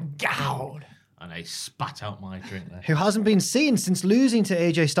my God. And I spat out my drink there. who hasn't been seen since losing to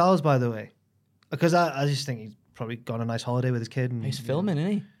AJ Styles, by the way. Because I just think he's probably gone on a nice holiday with his kid. And, He's filming,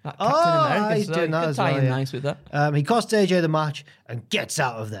 isn't he? That Oh, Captain America. he's doing that could as tie well, in yeah. nice with that. He costs AJ the match and gets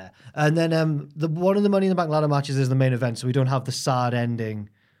out of there. And then one of the Money in the Bank ladder matches is the main event, so we don't have the sad ending.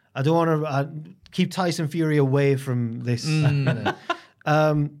 I don't want to keep Tyson Fury away from this.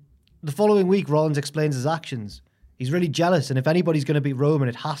 The following week, Rollins explains his actions. He's really jealous, and if anybody's going to beat Roman,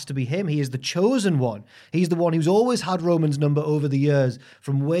 it has to be him. He is the chosen one. He's the one who's always had Roman's number over the years,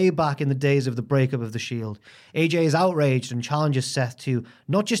 from way back in the days of the breakup of the Shield. AJ is outraged and challenges Seth to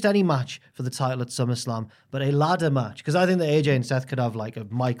not just any match for the title at SummerSlam, but a ladder match. Because I think that AJ and Seth could have like a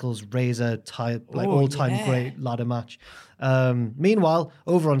Michaels Razor type, like all-time great ladder match. Meanwhile,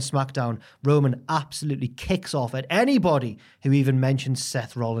 over on SmackDown, Roman absolutely kicks off at anybody who even mentions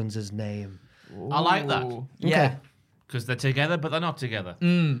Seth Rollins' name. I like that. Yeah. Because they're together, but they're not together.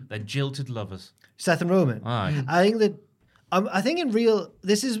 They're jilted lovers. Seth and Roman. Aye. I think that I think in real,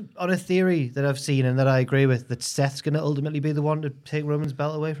 this is on a theory that I've seen and that I agree with, that Seth's going to ultimately be the one to take Roman's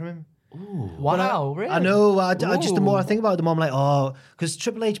belt away from him. Wow, really? I know. I just the more I think about it, the more I'm like, oh, because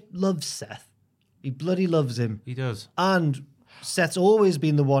Triple H loves Seth. He bloody loves him. He does. And Seth's always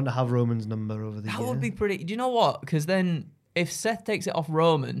been the one to have Roman's number over the years. That would be pretty. Do you know what? Because then if Seth takes it off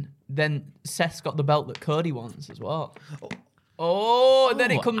Roman, then Seth's got the belt that Cody wants as well. Oh, and then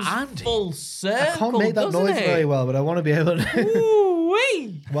it comes Andy. full circle. I can't make that doesn't noise it? very well, but I want to be able to.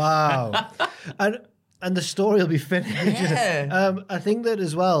 Ooh-wee. Wow. and the story will be finished. Yeah. I think that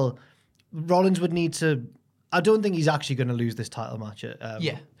as well, Rollins would need to. I don't think he's actually going to lose this title match at,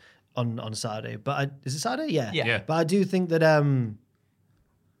 on Saturday. But is it Saturday? Yeah. Yeah. But I do think that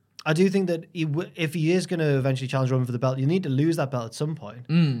if he is going to eventually challenge Roman for the belt, you need to lose that belt at some point.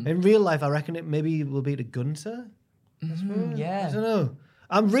 In real life, I reckon it maybe will be to Gunther. Yeah. I don't know.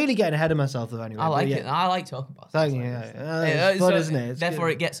 I'm really getting ahead of myself though. Anyway, I like but it. I like talking about Thank things you. like this. It's fun, isn't it? It's therefore,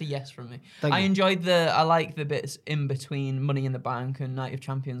 good. it gets a yes from me. Thank I you. enjoyed I like the bits in between Money in the Bank and Night of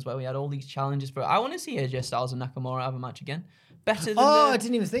Champions where we had all these challenges for. I want to see AJ Styles and Nakamura have a match again. better than I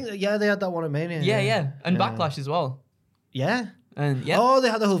didn't even think that. Yeah, they had that one at Mania. Yeah. And Backlash as well. Yeah. And Oh, they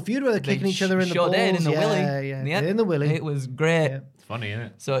had the whole feud where they're kicking each other in the balls. Did in the willy. Yeah. In the willy. It was great. Yeah. It's funny, isn't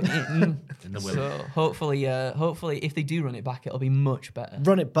it? So, In the willy. so hopefully, if they do run it back, it'll be much better.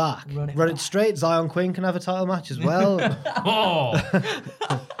 Run it back. Run it straight. Zion Quinn can have a title match as well.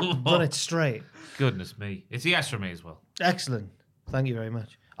 Run it straight. Goodness me. It's a yes for me as well. Excellent. Thank you very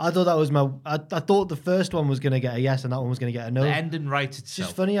much. I thought that was my... I thought the first one was going to get a yes and that one was going to get a no. The ending writes It's itself.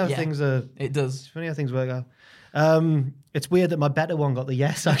 just funny how things are... It does. It's funny how things work out. It's weird that my better one got the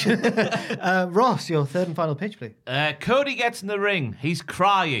yes, actually. Ross, your third and final pitch, please. Cody gets in the ring. He's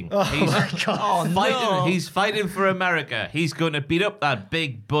crying. Oh, my God. Fighting. He's fighting for America. He's going to beat up that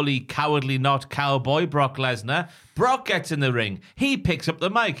big, bully, cowardly not cowboy, Brock Lesnar. Brock gets in the ring. He picks up the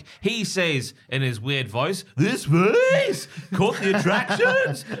mic. He says in his weird voice, "This place caught the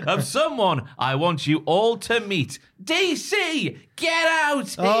attractions of someone I want you all to meet. DC, get out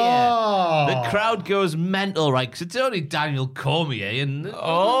here!" The crowd goes mental, right? Because it's only Daniel Cormier, and they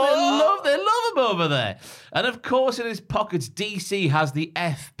love him over there. And of course, in his pockets, DC has the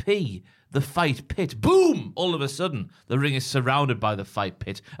FP. The fight pit. Boom! All of a sudden, the ring is surrounded by the fight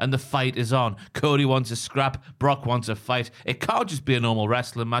pit, and the fight is on. Cody wants a scrap. Brock wants a fight. It can't just be a normal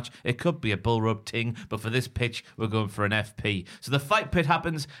wrestling match. It could be a bull rope ting, but for this pitch, we're going for an FP. So the fight pit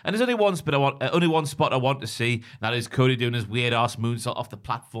happens, and there's only one spot I want to see. And that is Cody doing his weird ass moonsault off the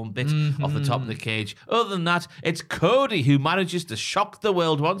platform bit, off the top of the cage. Other than that, it's Cody who manages to shock the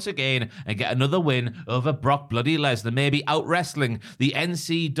world once again and get another win over Brock bloody Lesnar, maybe out wrestling the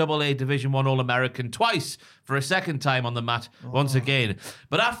NCAA Division 1 All-American twice for a second time on the mat once again.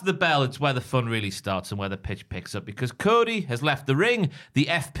 But after the bell, it's where the fun really starts and where the pitch picks up, because Cody has left the ring. The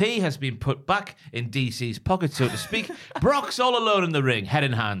FP has been put back in DC's pocket, so to speak. Brock's all alone in the ring, head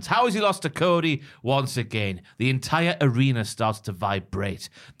in hands. How has he lost to Cody once again? The entire arena starts to vibrate.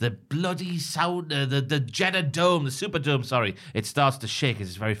 The bloody sound, the Jeddah Dome, the Superdome, sorry, it starts to shake as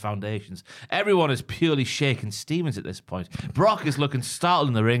its very foundations. Everyone is purely shaking Stevens at this point. Brock is looking startled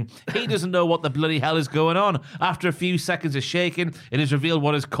in the ring. He doesn't know what the bloody hell is going on. After a few seconds of shaking, it is revealed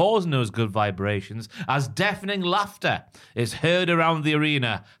what is causing those good vibrations, as deafening laughter is heard around the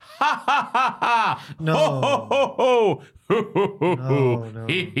arena. Ha ha ha ha! No. Ho ho ho ho! No.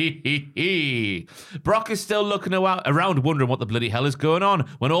 Brock is still looking around, wondering what the bloody hell is going on,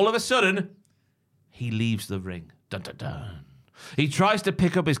 when all of a sudden, he leaves the ring. Dun dun dun. He tries to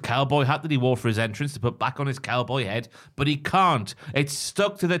pick up his cowboy hat that he wore for his entrance to put back on his cowboy head, but he can't. It's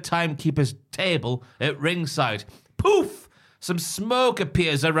stuck to the timekeeper's table at ringside. Poof! Some smoke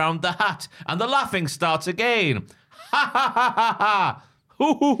appears around the hat, and the laughing starts again. Ha ha ha ha ha!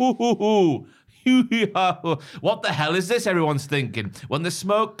 Hoo hoo hoo hoo hoo! What the hell is this, everyone's thinking? When the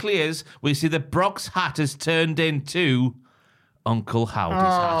smoke clears, we see that Brock's hat has turned into Uncle Howdy's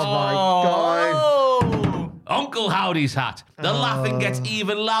hat. Oh, my God. Uncle Howdy's hat. The laughing gets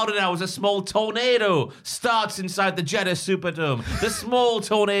even louder now as a small tornado starts inside the Jeddah Superdome. The small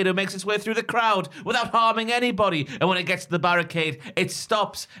tornado makes its way through the crowd without harming anybody. And when it gets to the barricade, it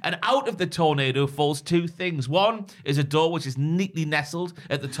stops. And out of the tornado falls two things. One is a door which is neatly nestled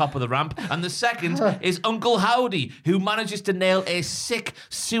at the top of the ramp. And the second is Uncle Howdy, who manages to nail a sick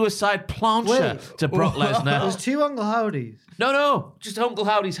suicide plancha to Brock Lesnar. There's two Uncle Howdys. No, just Uncle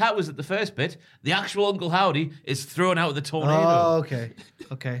Howdy's hat was at the first bit. The actual Uncle Howdy is thrown out of the tornado. Oh,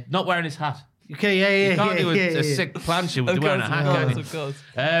 okay. Not wearing his hat. Okay, yeah. You can't do a sick plancha with wearing a hat, can you? Of course.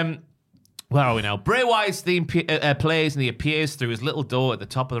 Where are we now? Bray Wyatt's theme plays, and he appears through his little door at the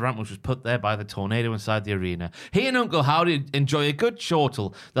top of the ramp, which was put there by the tornado inside the arena. He and Uncle Howdy enjoy a good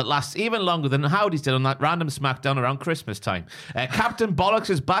chortle that lasts even longer than Howdy's did on that random SmackDown around Christmas time. Captain Bollocks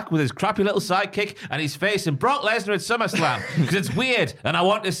is back with his crappy little sidekick, and he's facing Brock Lesnar at SummerSlam, because it's weird, and I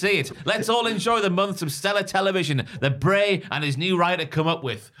want to see it. Let's all enjoy the months of stellar television that Bray and his new writer come up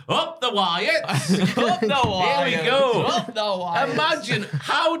with. Up the Wyatts! Up the Wyatts! Here we go! Up the Wyatts! Imagine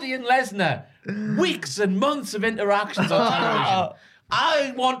Howdy and Lesnar. Weeks and months of interactions on television.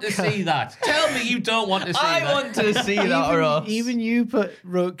 I want to see that. Tell me you don't want to see that. I want to see that, Ross. Even you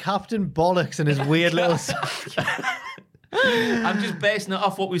wrote Captain Bollocks in his weird little... I'm just basing it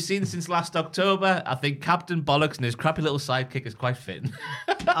off what we've seen since last October. I think Captain Bollocks and his crappy little sidekick is quite fitting.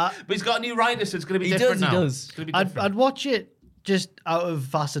 But he's got a new writer, so it's going to be different now. He does. It's gonna be different. I'd watch it just out of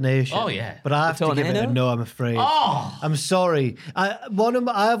fascination. Oh, yeah. But I have to give it a no, I'm afraid. Oh! I'm sorry. I've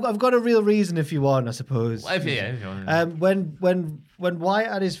got a real reason if you want, I suppose. If you want. When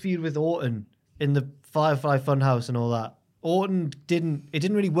Wyatt had his feud with Orton in the Firefly Funhouse and all that, Orton didn't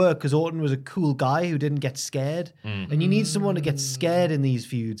really work because Orton was a cool guy who didn't get scared. And you need someone to get scared in these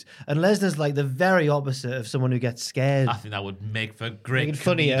feuds. And Lesnar's like the very opposite of someone who gets scared. I think that would make for great Make it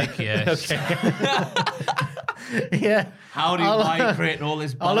funnier. comedic, yes. Okay. Yeah. How do you migrate all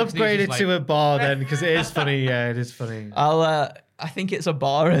this? I'll upgrade it to a bar then because it is funny. Yeah, it is funny. I think it's a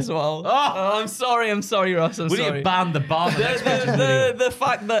bar as well. Oh, I'm sorry, Ross. I'm We sorry. need to ban the bar. The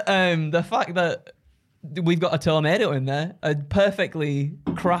fact that we've got a tornado in there, a perfectly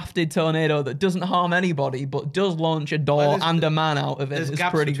crafted tornado that doesn't harm anybody but does launch a door and a man out of it. There's It's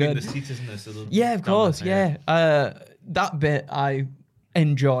gaps pretty between good. the seats, isn't there? So Yeah, of course. Yeah, that bit I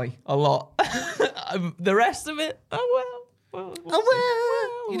enjoy a lot. The rest of it, well.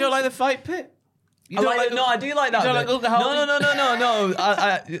 You don't like the fight pit? I do like that. You don't bit. like Ultra House?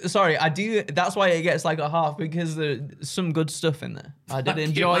 No. Sorry, I do. That's why it gets like a half because there's some good stuff in there. I did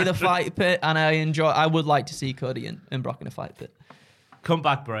enjoy the fight pit, and I would like to see Cody and Brock in a fight pit. Come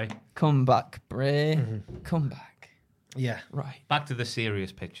back, Bray. Come back, Bray. Come back. Yeah. Right. Back to the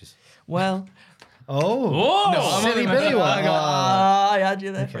serious pictures. Well. Oh, silly Billy one. I had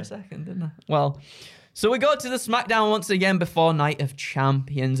you there for a second, didn't I? Well, so we go to the SmackDown once again before Night of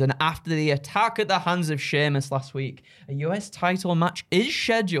Champions, and after the attack at the hands of Sheamus last week, a US title match is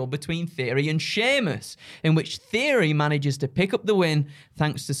scheduled between Theory and Sheamus, in which Theory manages to pick up the win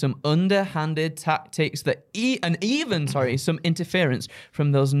thanks to some underhanded tactics that some interference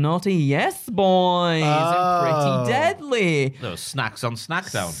from those naughty Yes Boys and Pretty Deadly. Those snacks on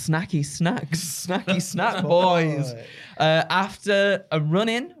Snackdown. Snacky snack boys. After a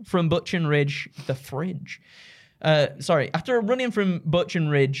run-in from Butch and Ridge, after a run-in from Butch and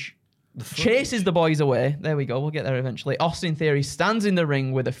Ridge, chases the boys away. There we go. We'll get there eventually. Austin Theory stands in the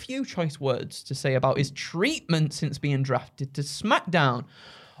ring with a few choice words to say about his treatment since being drafted to SmackDown.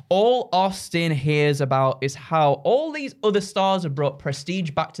 All Austin hears about is how all these other stars have brought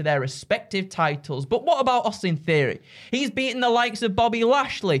prestige back to their respective titles. But what about Austin Theory? He's beaten the likes of Bobby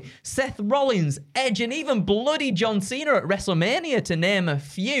Lashley, Seth Rollins, Edge, and even bloody John Cena at WrestleMania, to name a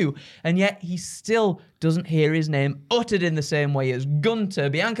few. And yet he still doesn't hear his name uttered in the same way as Gunther,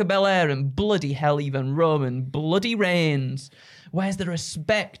 Bianca Belair, and bloody hell even Roman bloody Reigns. Where's the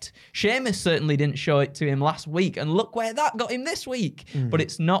respect? Sheamus certainly didn't show it to him last week, and look where that got him this week. But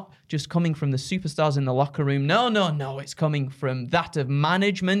it's not just coming from the superstars in the locker room. No, it's coming from that of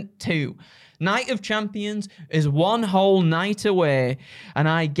management too. Night of Champions is one whole night away, and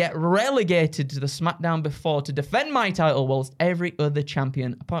I get relegated to the SmackDown before to defend my title, whilst every other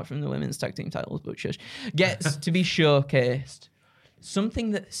champion, apart from the women's tag team titles, but gets to be showcased. Something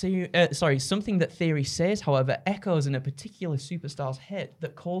that Theory says, however, echoes in a particular superstar's head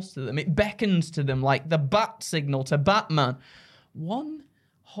that calls to them. It beckons to them like the bat signal to Batman. One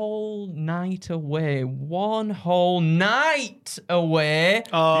whole night away.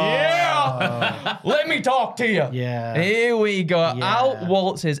 Oh. Yeah. Let me talk to you. Yeah. Here we go. Yeah. Out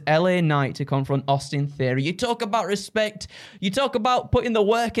waltzes LA Knight to confront Austin Theory. You talk about respect. You talk about putting the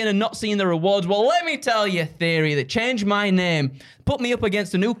work in and not seeing the rewards. Well, let me tell you, Theory, that changed my name. Put me up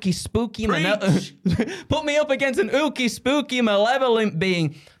against an ooky spooky malevolent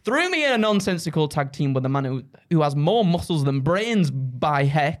being. Threw me in a nonsensical tag team with a man who has more muscles than brains, by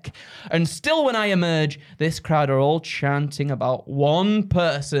heck. And still when I emerge, this crowd are all chanting about one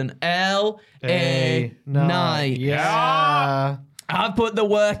person, L.A. Knight. Yeah. I've put the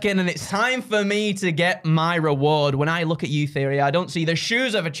work in, and it's time for me to get my reward. When I look at you, Theory, I don't see the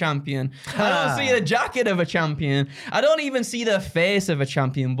shoes of a champion. I don't see the jacket of a champion. I don't even see the face of a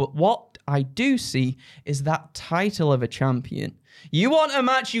champion. But what I do see is that title of a champion. You want a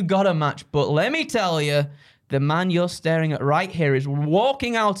match, you got a match. But let me tell you, the man you're staring at right here is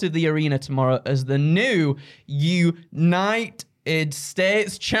walking out of the arena tomorrow as the new United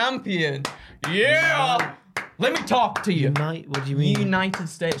States champion. Yeah! Let me talk to you. What do you mean? United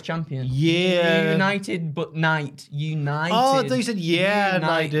States champion. Yeah. United, but night. United. Oh, I thought you said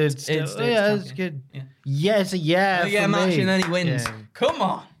United. States Yeah, that's champion. good. Yeah, it's a yeah. You get a match and then he wins. Yeah. Come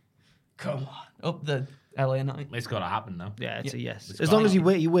on. Up the LA Knight. It's got to happen now. Yeah, it's a yes. It's As long as he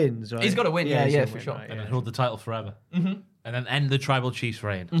gotta wins, right? He's got to win. Yeah, he's gotta for win, sure. right, And yeah. then hold the title forever. Mm-hmm. And then end the Tribal Chiefs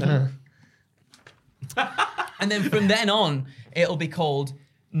reign. And then from then on, it'll be called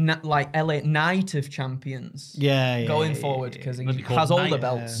like LA Night of Champions. Yeah. Going forward, because he It'll be called has all the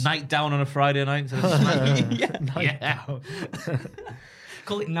belts. Night down on a Friday night. Instead of Yeah.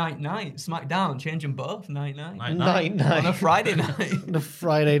 Call it Night. SmackDown. Change them both. Night. Night. On a Friday night. The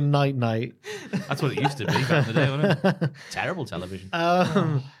Friday night. That's what it used to be back in the day, wasn't it? Terrible television.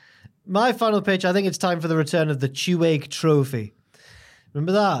 My final pitch, I think it's time for the return of the Chewaake Trophy.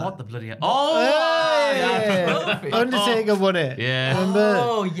 Remember that? What the bloody hell? Oh! Trophy. Undertaker won it. Yeah. Remember?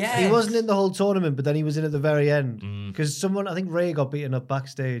 Oh, yes. He wasn't in the whole tournament, but then he was in at the very end. Because someone, I think Ray got beaten up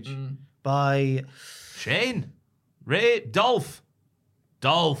backstage by... Shane. Ray. Dolph.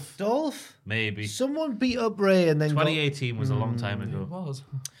 Dolph? Maybe. Someone beat up Ray and then 2018 was a long time ago. It was.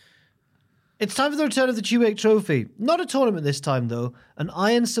 It's time for the return of the Chewick Trophy. Not a tournament this time, though. An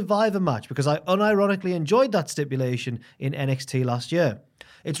Iron Survivor match, because I unironically enjoyed that stipulation in NXT last year.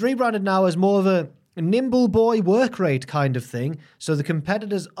 It's rebranded now as more of a nimble boy work rate kind of thing, so the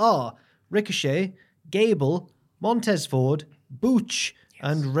competitors are Ricochet, Gable, Montez Ford, Booch,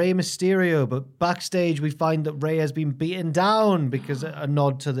 and Rey Mysterio. But backstage, we find that Rey has been beaten down because a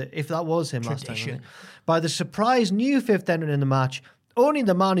nod to the, if that was him last time, wasn't it? By the surprise new fifth entrant in the match, owning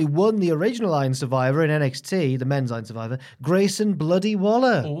the man who won the original Iron Survivor in NXT, the men's Iron Survivor, Grayson Bloody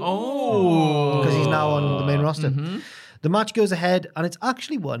Waller. Oh. Because he's now on the main roster. The match goes ahead, and it's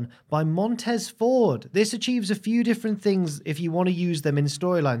actually won by Montez Ford. This achieves a few different things if you want to use them in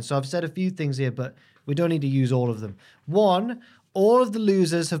storylines. So I've said a few things here, but we don't need to use all of them. One, all of the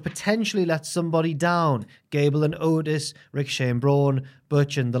losers have potentially let somebody down. Gable and Otis, Ricochet and Braun,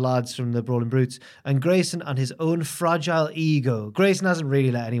 Butch and the lads from the Brawling Brutes, and Grayson and his own fragile ego. Grayson hasn't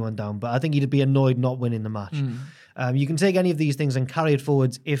really let anyone down, but I think he'd be annoyed not winning the match. You can take any of these things and carry it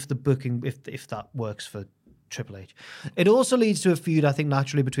forwards if the booking, if that works for Triple H. It also leads to a feud, I think,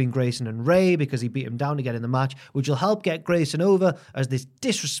 naturally between Grayson and Ray because he beat him down to get in the match, which will help get Grayson over as this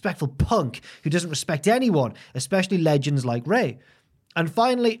disrespectful punk who doesn't respect anyone, especially legends like Ray. And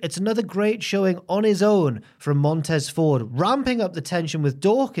finally, it's another great showing on his own from Montez Ford, ramping up the tension with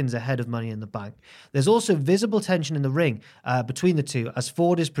Dawkins ahead of Money in the Bank. There's also visible tension in the ring between the two as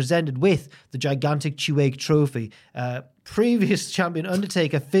Ford is presented with the gigantic Chewick Trophy. Previous champion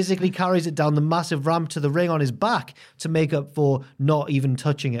Undertaker physically carries it down the massive ramp to the ring on his back to make up for not even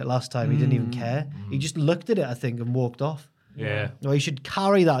touching it last time. He didn't even care. He just looked at it, I think, and walked off. Yeah. No, he should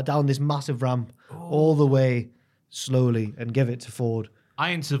carry that down this massive ramp all the way slowly and give it to Ford.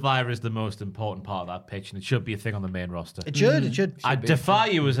 Iron Survivor is the most important part of that pitch, and it should be a thing on the main roster. It should. I defy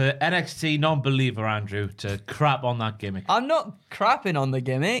you as an NXT non-believer, Andrew, to crap on that gimmick. I'm not crapping on the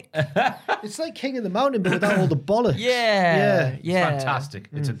gimmick. It's like King of the Mountain, but without all the bollocks. Yeah. It's fantastic.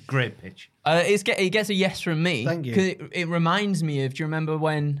 It's a great pitch. It gets a yes from me. Thank you. 'Cause it reminds me of, do you remember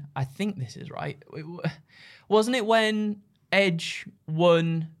when, I think this is right, wasn't it when Edge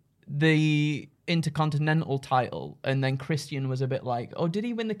won the Intercontinental title and then Christian was a bit like, oh, did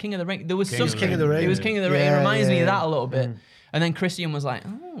he win the King of the Ring? There was some King of the Ring. It was King of the Ring. It reminds me of that a little bit. And then Christian was like,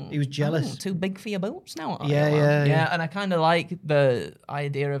 oh, he was jealous. Too big for your boots now. Yeah. And I kind of like the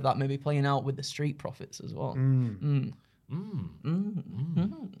idea of that maybe playing out with the Street Profits as well. Did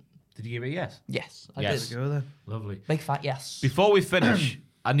you give it a yes? Yes, I Yes. did. Go there. Lovely. Big fat yes. Before we finish,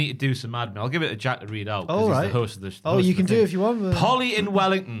 I need to do some admin. I'll give it to Jack to read out because he's the host of this. Oh, you can do it if you want. But... Polly in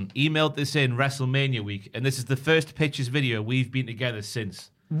Wellington emailed this in WrestleMania week, and this is the first pictures video we've been together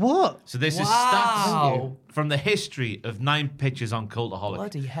since. What? So this is stats from the history of 9 pictures on Cultaholic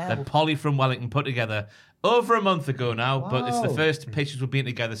Bloody hell. that Polly from Wellington put together over a month ago now, but it's the first pictures we've been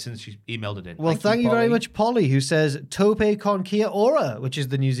together since she emailed it in. Well, thank you very much, Polly, who says, Tope con kia ora, which is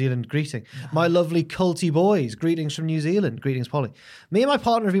the New Zealand greeting. My lovely culty boys, greetings from New Zealand. Greetings, Polly. Me and my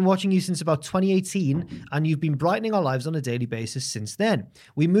partner have been watching you since about 2018, and you've been brightening our lives on a daily basis since then.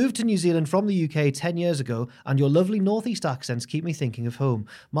 We moved to New Zealand from the UK 10 years ago, and your lovely Northeast accents keep me thinking of home.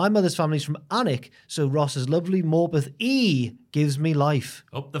 My mother's family's from Alnwick, so Ross's lovely Morpeth E gives me life.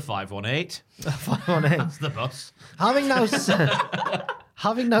 Up the 518. 518. That's the bus. Having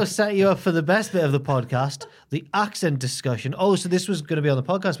now set you up for the best bit of the podcast, the accent discussion. Oh, so this was going to be on the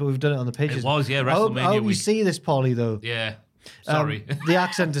podcast, but we've done it on the pages. It was, yeah, I hope WrestleMania you week. see this, Polly, though. Yeah. Sorry. The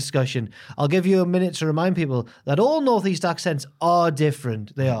accent discussion. I'll give you a minute to remind people that all Northeast accents are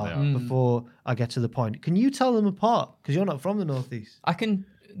different. They are. Before I get to the point. Can you tell them apart? Because you're not from the Northeast.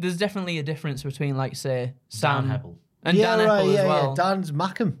 There's definitely a difference between, like, say, Sam Dan Heppel. and Dan Heppel as well. Yeah. Dan's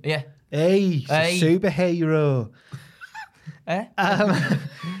Mackham. Yeah. Hey, he's a superhero.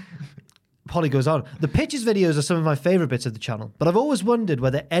 Polly goes on. The pictures videos are some of my favourite bits of the channel, but I've always wondered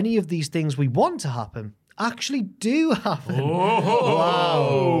whether any of these things we want to happen actually do happen.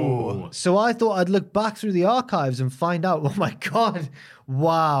 Oh. Wow. So I thought I'd look back through the archives and find out, oh my God,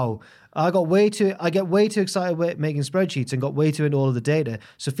 wow. I get way too excited with making spreadsheets and got way too into all of the data.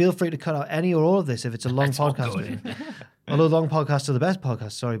 So feel free to cut out any or all of this if it's a long podcast. Although long podcasts are the best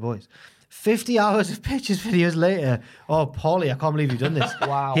podcasts. Sorry, boys. 50 hours of pictures videos later. Oh, Paulie, I can't believe you've done this.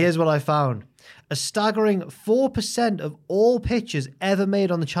 Wow. Here's what I found. A staggering 4% of all pictures ever made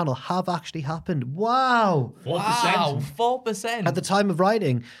on the channel have actually happened. Wow. 4%. Wow, 4%. At the time of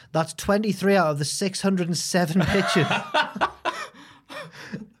writing, that's 23 out of the 607 pictures.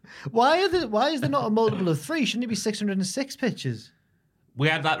 Why is there not a multiple of 3? Shouldn't it be 606 pictures? We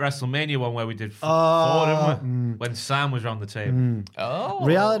had that WrestleMania one where we did 4, didn't we? When Sam was around the table. Oh.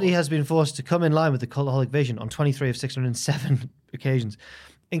 Reality has been forced to come in line with the Cultaholic vision on 23 of 607 occasions.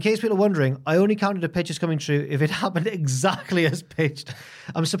 In case people are wondering, I only counted the pictures coming true if it happened exactly as pitched.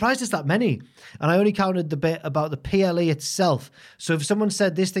 I'm surprised it's that many. And I only counted the bit about the PLE itself. So if someone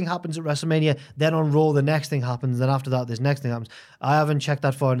said this thing happens at WrestleMania, then on Raw the next thing happens, then after that this next thing happens, I haven't checked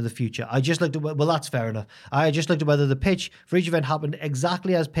that far into the future. I just looked at, well, that's fair enough. I just looked at whether the pitch for each event happened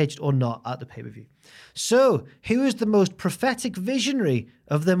exactly as pitched or not at the pay-per-view. So, who is the most prophetic visionary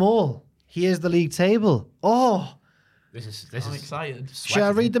of them all? Here's the league table. Oh, This I'm is excited. shall I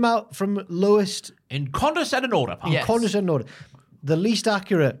read them out from lowest in condescending order. Pal. Yes. condescending order? The least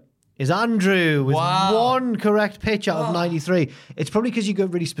accurate is Andrew with one correct pitch out of 93. It's probably because you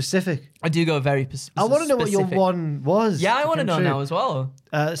got really specific. I do go very specific. I want to know what your one was. Yeah, I want to Came know true. now as well.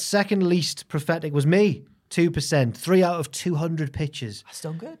 Second least prophetic was me, 2%. 3 out of 200 pitches. That's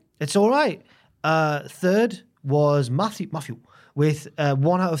still good. It's all right. Third was Matthew with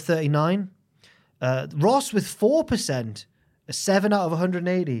 1 out of 39. Ross with 4%, 7 out of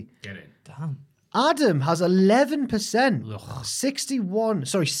 180. Get it. Damn. Adam has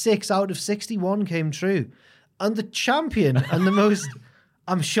 11%, 6 out of 61 came true. And the champion and the most,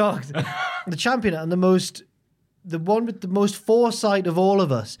 I'm shocked, the champion and the one with the most foresight of all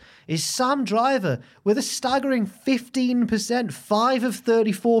of us is Sam Driver with a staggering 15%, 5 of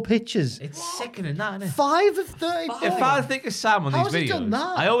 34 pitches. It's sickening, that, isn't it? 5 of 34. If I think of Sam on How these has he done videos,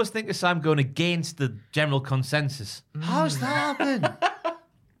 that? I always think of Sam going against the general consensus. How's that happen?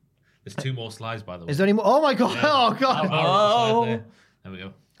 There's 2 more slides, by the way. Is there any more? Oh my God. Oh God. There we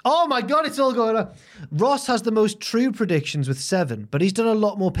go. Oh my God, it's all going on. Ross has the most true predictions with 7, but he's done a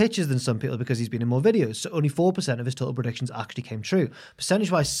lot more pitches than some people because he's been in more videos. So only 4% of his total predictions actually came true.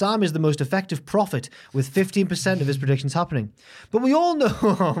 Percentage-wise, Sam is the most effective prophet with 15% of his predictions happening. But we all know,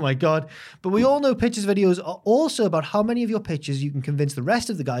 oh my God, but we all know pitches videos are also about how many of your pitches you can convince the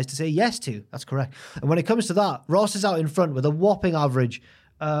rest of the guys to say yes to. That's correct. And when it comes to that, Ross is out in front with a whopping average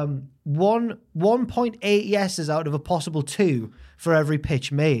 1.8 yeses out of a possible 2 for every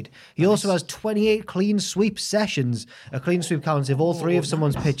pitch made. He also has 28 clean sweep sessions. A clean sweep counts if all 3 of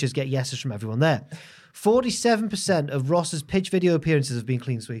someone's pitches get yeses from everyone there. 47% of Ross's pitch video appearances have been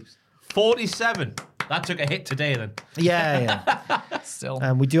clean sweeps. 47. That took a hit today, then. Yeah. Still.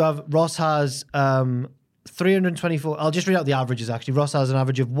 We do have, Ross has 324. I'll just read out the averages, actually. Ross has an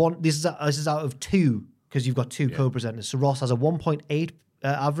average of 1. This is out of 2, because you've got 2 co-presenters. So Ross has a 1.8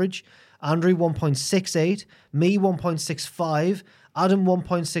 average, Andrew 1.68, me 1.65, Adam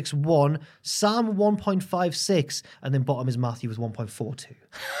 1.61, Sam 1.56, and then bottom is Matthew with 1.42.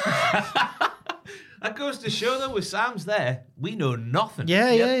 That goes to show, though, with Sam's there, we know nothing.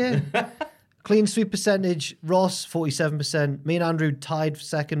 Yeah. Clean sweep percentage, Ross 47%, me and Andrew tied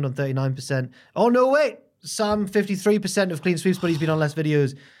second on 39%. Oh no, wait, Sam 53% of clean sweeps, but he's been on less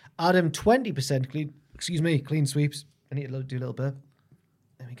videos. Adam 20% clean sweeps. I need to do a little bit.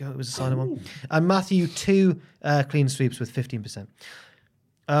 There we go. It was a sign of one. And Matthew, 2 clean sweeps with 15%.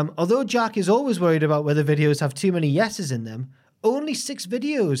 Although Jack is always worried about whether videos have too many yeses in them, only 6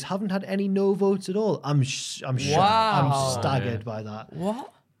 videos haven't had any no votes at all. I'm shocked. Wow. I'm staggered by that.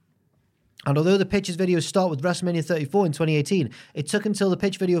 What? And although the pitches videos start with WrestleMania 34 in 2018, it took until the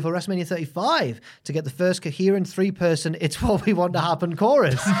pitch video for WrestleMania 35 to get the first coherent 3-person "It's What We Want to Happen"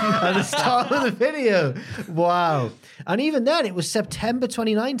 chorus at the start of the video. Wow. And even then, it was September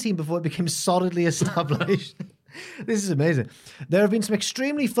 2019 before it became solidly established. This is amazing. There have been some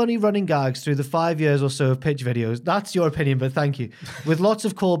extremely funny running gags through the 5 years or so of pitch videos. That's your opinion, but thank you. With lots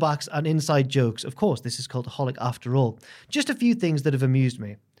of callbacks and inside jokes. Of course, this is Cultaholic after all. Just a few things that have amused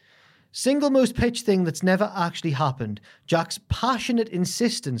me. Single most pitch thing that's never actually happened. Jack's passionate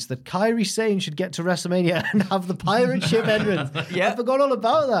insistence that Kairi Sane should get to WrestleMania and have the pirate ship entrance. I forgot all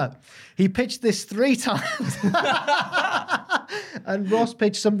about that. He pitched this 3 times. And Ross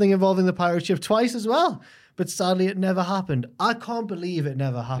pitched something involving the pirate ship twice as well. But sadly, it never happened. I can't believe it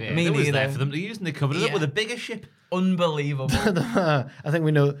never happened. Yeah, it was there for them to use, and they covered it up with a bigger ship. Unbelievable. I think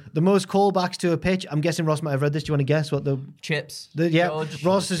we know the most callbacks to a pitch. I'm guessing Ross might have read this. Do you want to guess what the Chips.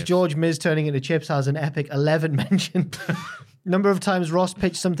 Ross's George Miz turning into chips has an epic 11 mentioned. number of times Ross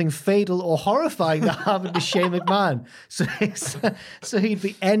pitched something fatal or horrifying that happened to Shane McMahon. So he'd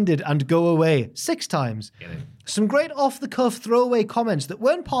be ended and go away 6 times. Some great off-the-cuff throwaway comments that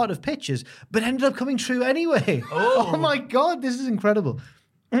weren't part of pitches, but ended up coming true anyway. Oh my God, this is incredible.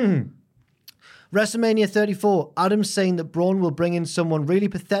 WrestleMania 34, Adam's saying that Braun will bring in someone really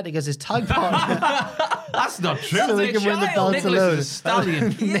pathetic as his tag partner. That's not true. So he can win the belt Nicholas alone. is a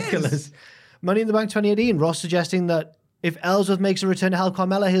stallion. Nicholas. Money in the Bank 2018, Ross suggesting that if Ellsworth makes a return to Hell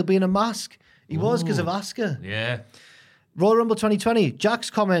Carmella, he'll be in a mask. He was because of Asuka. Yeah. Royal Rumble 2020, Jack's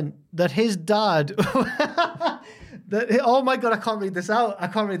comment that his dad... oh my God, I can't read this out. I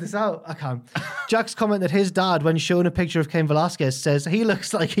can. Jack's comment that his dad, when shown a picture of Cain Velasquez, says he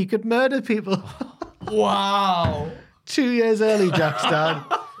looks like he could murder people. Wow. 2 years early, Jack's dad.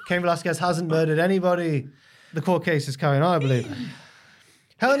 Cain Velasquez hasn't murdered anybody. The court case is carrying on, I believe.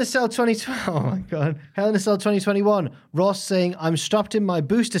 Hell in a Cell 2020. Oh my God. Hell in a Cell 2021. Ross saying, I'm strapped in my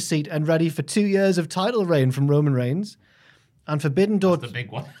booster seat and ready for 2 years of title reign from Roman Reigns. And Forbidden Door. That's the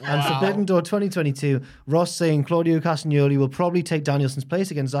big one. And Forbidden Door 2022. Ross saying Claudio Castagnoli will probably take Danielson's place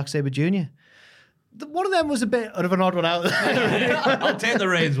against Zack Sabre Jr. One of them was a bit of an odd one out. I'll take the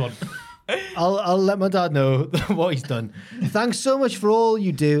Reigns one. I'll let my dad know what he's done. Thanks so much for all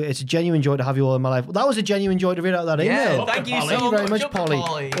you do. It's a genuine joy to have you all in my life. Well, that was a genuine joy to read out that email. Thank you Thank you very much,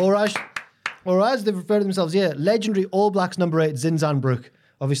 Polly. Or as they've referred to themselves here, legendary All Blacks number 8, Zinzan Brook.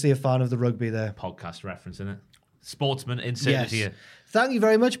 Obviously a fan of the rugby there. Podcast reference, isn't it? Sportsman inserted here. Thank you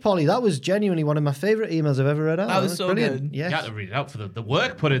very much, Polly. That was genuinely one of my favourite emails I've ever read out. That was so brilliant. good. Yes. You had to read it out for the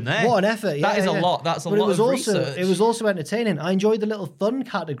work put in there. What an effort. Yeah, That is a lot. That's a but lot it was of also, research. It was also entertaining. I enjoyed the little fun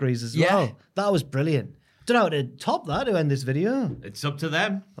categories as well. That was brilliant. Don't know how to top that to end this video. It's up to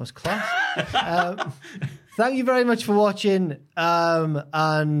them. That was class. Thank you very much for watching,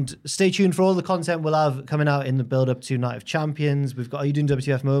 and stay tuned for all the content we'll have coming out in the build-up to Night of Champions. Are you doing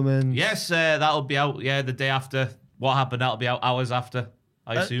WTF Moments? Yes, that'll be out, the day after. What happened, that'll be out hours after,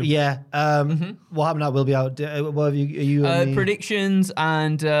 I assume. What happened now will be out. What have you predictions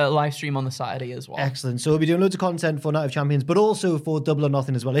and live stream on the Saturday as well. Excellent. So we'll be doing loads of content for Night of Champions, but also for Double or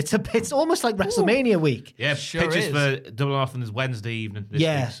Nothing as well. It's almost like WrestleMania week. Yeah, Sure pitches is. for Double or Nothing is Wednesday evening this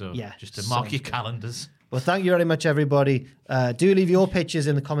week, so just to mark your calendars. Well, thank you very much, everybody. Do leave your pictures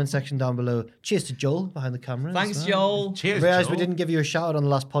in the comment section down below. Cheers to Joel behind the camera. Thanks, Joel. Cheers, I realised Joel. we didn't give you a shout out on the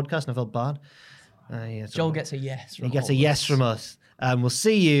last podcast and I felt bad. Joel gets a yes. He gets a yes from us. We'll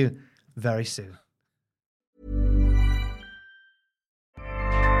see you very soon.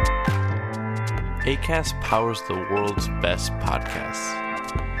 Acast powers the world's best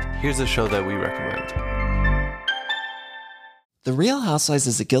podcasts. Here's a show that we recommend. The Real Housewives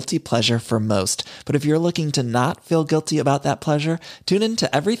is a guilty pleasure for most, but if you're looking to not feel guilty about that pleasure, tune in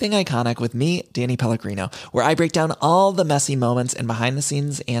to Everything Iconic with me, Danny Pellegrino, where I break down all the messy moments and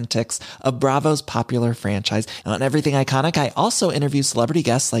behind-the-scenes antics of Bravo's popular franchise. And on Everything Iconic, I also interview celebrity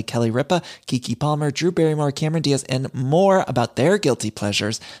guests like Kelly Ripa, Keke Palmer, Drew Barrymore, Cameron Diaz, and more about their guilty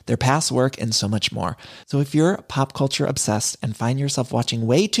pleasures, their past work, and so much more. So if you're pop culture obsessed and find yourself watching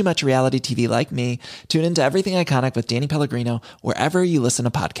way too much reality TV like me, tune in to Everything Iconic with Danny Pellegrino, wherever you listen to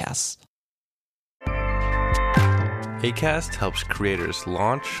podcasts. Acast helps creators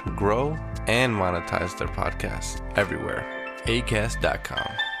launch, grow, and monetize their podcasts everywhere. Acast.com.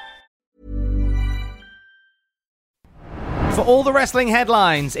 For all the wrestling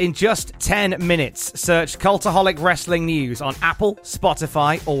headlines in just 10 minutes, search Cultaholic Wrestling News on Apple,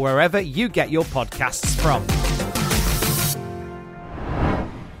 Spotify, or wherever you get your podcasts from.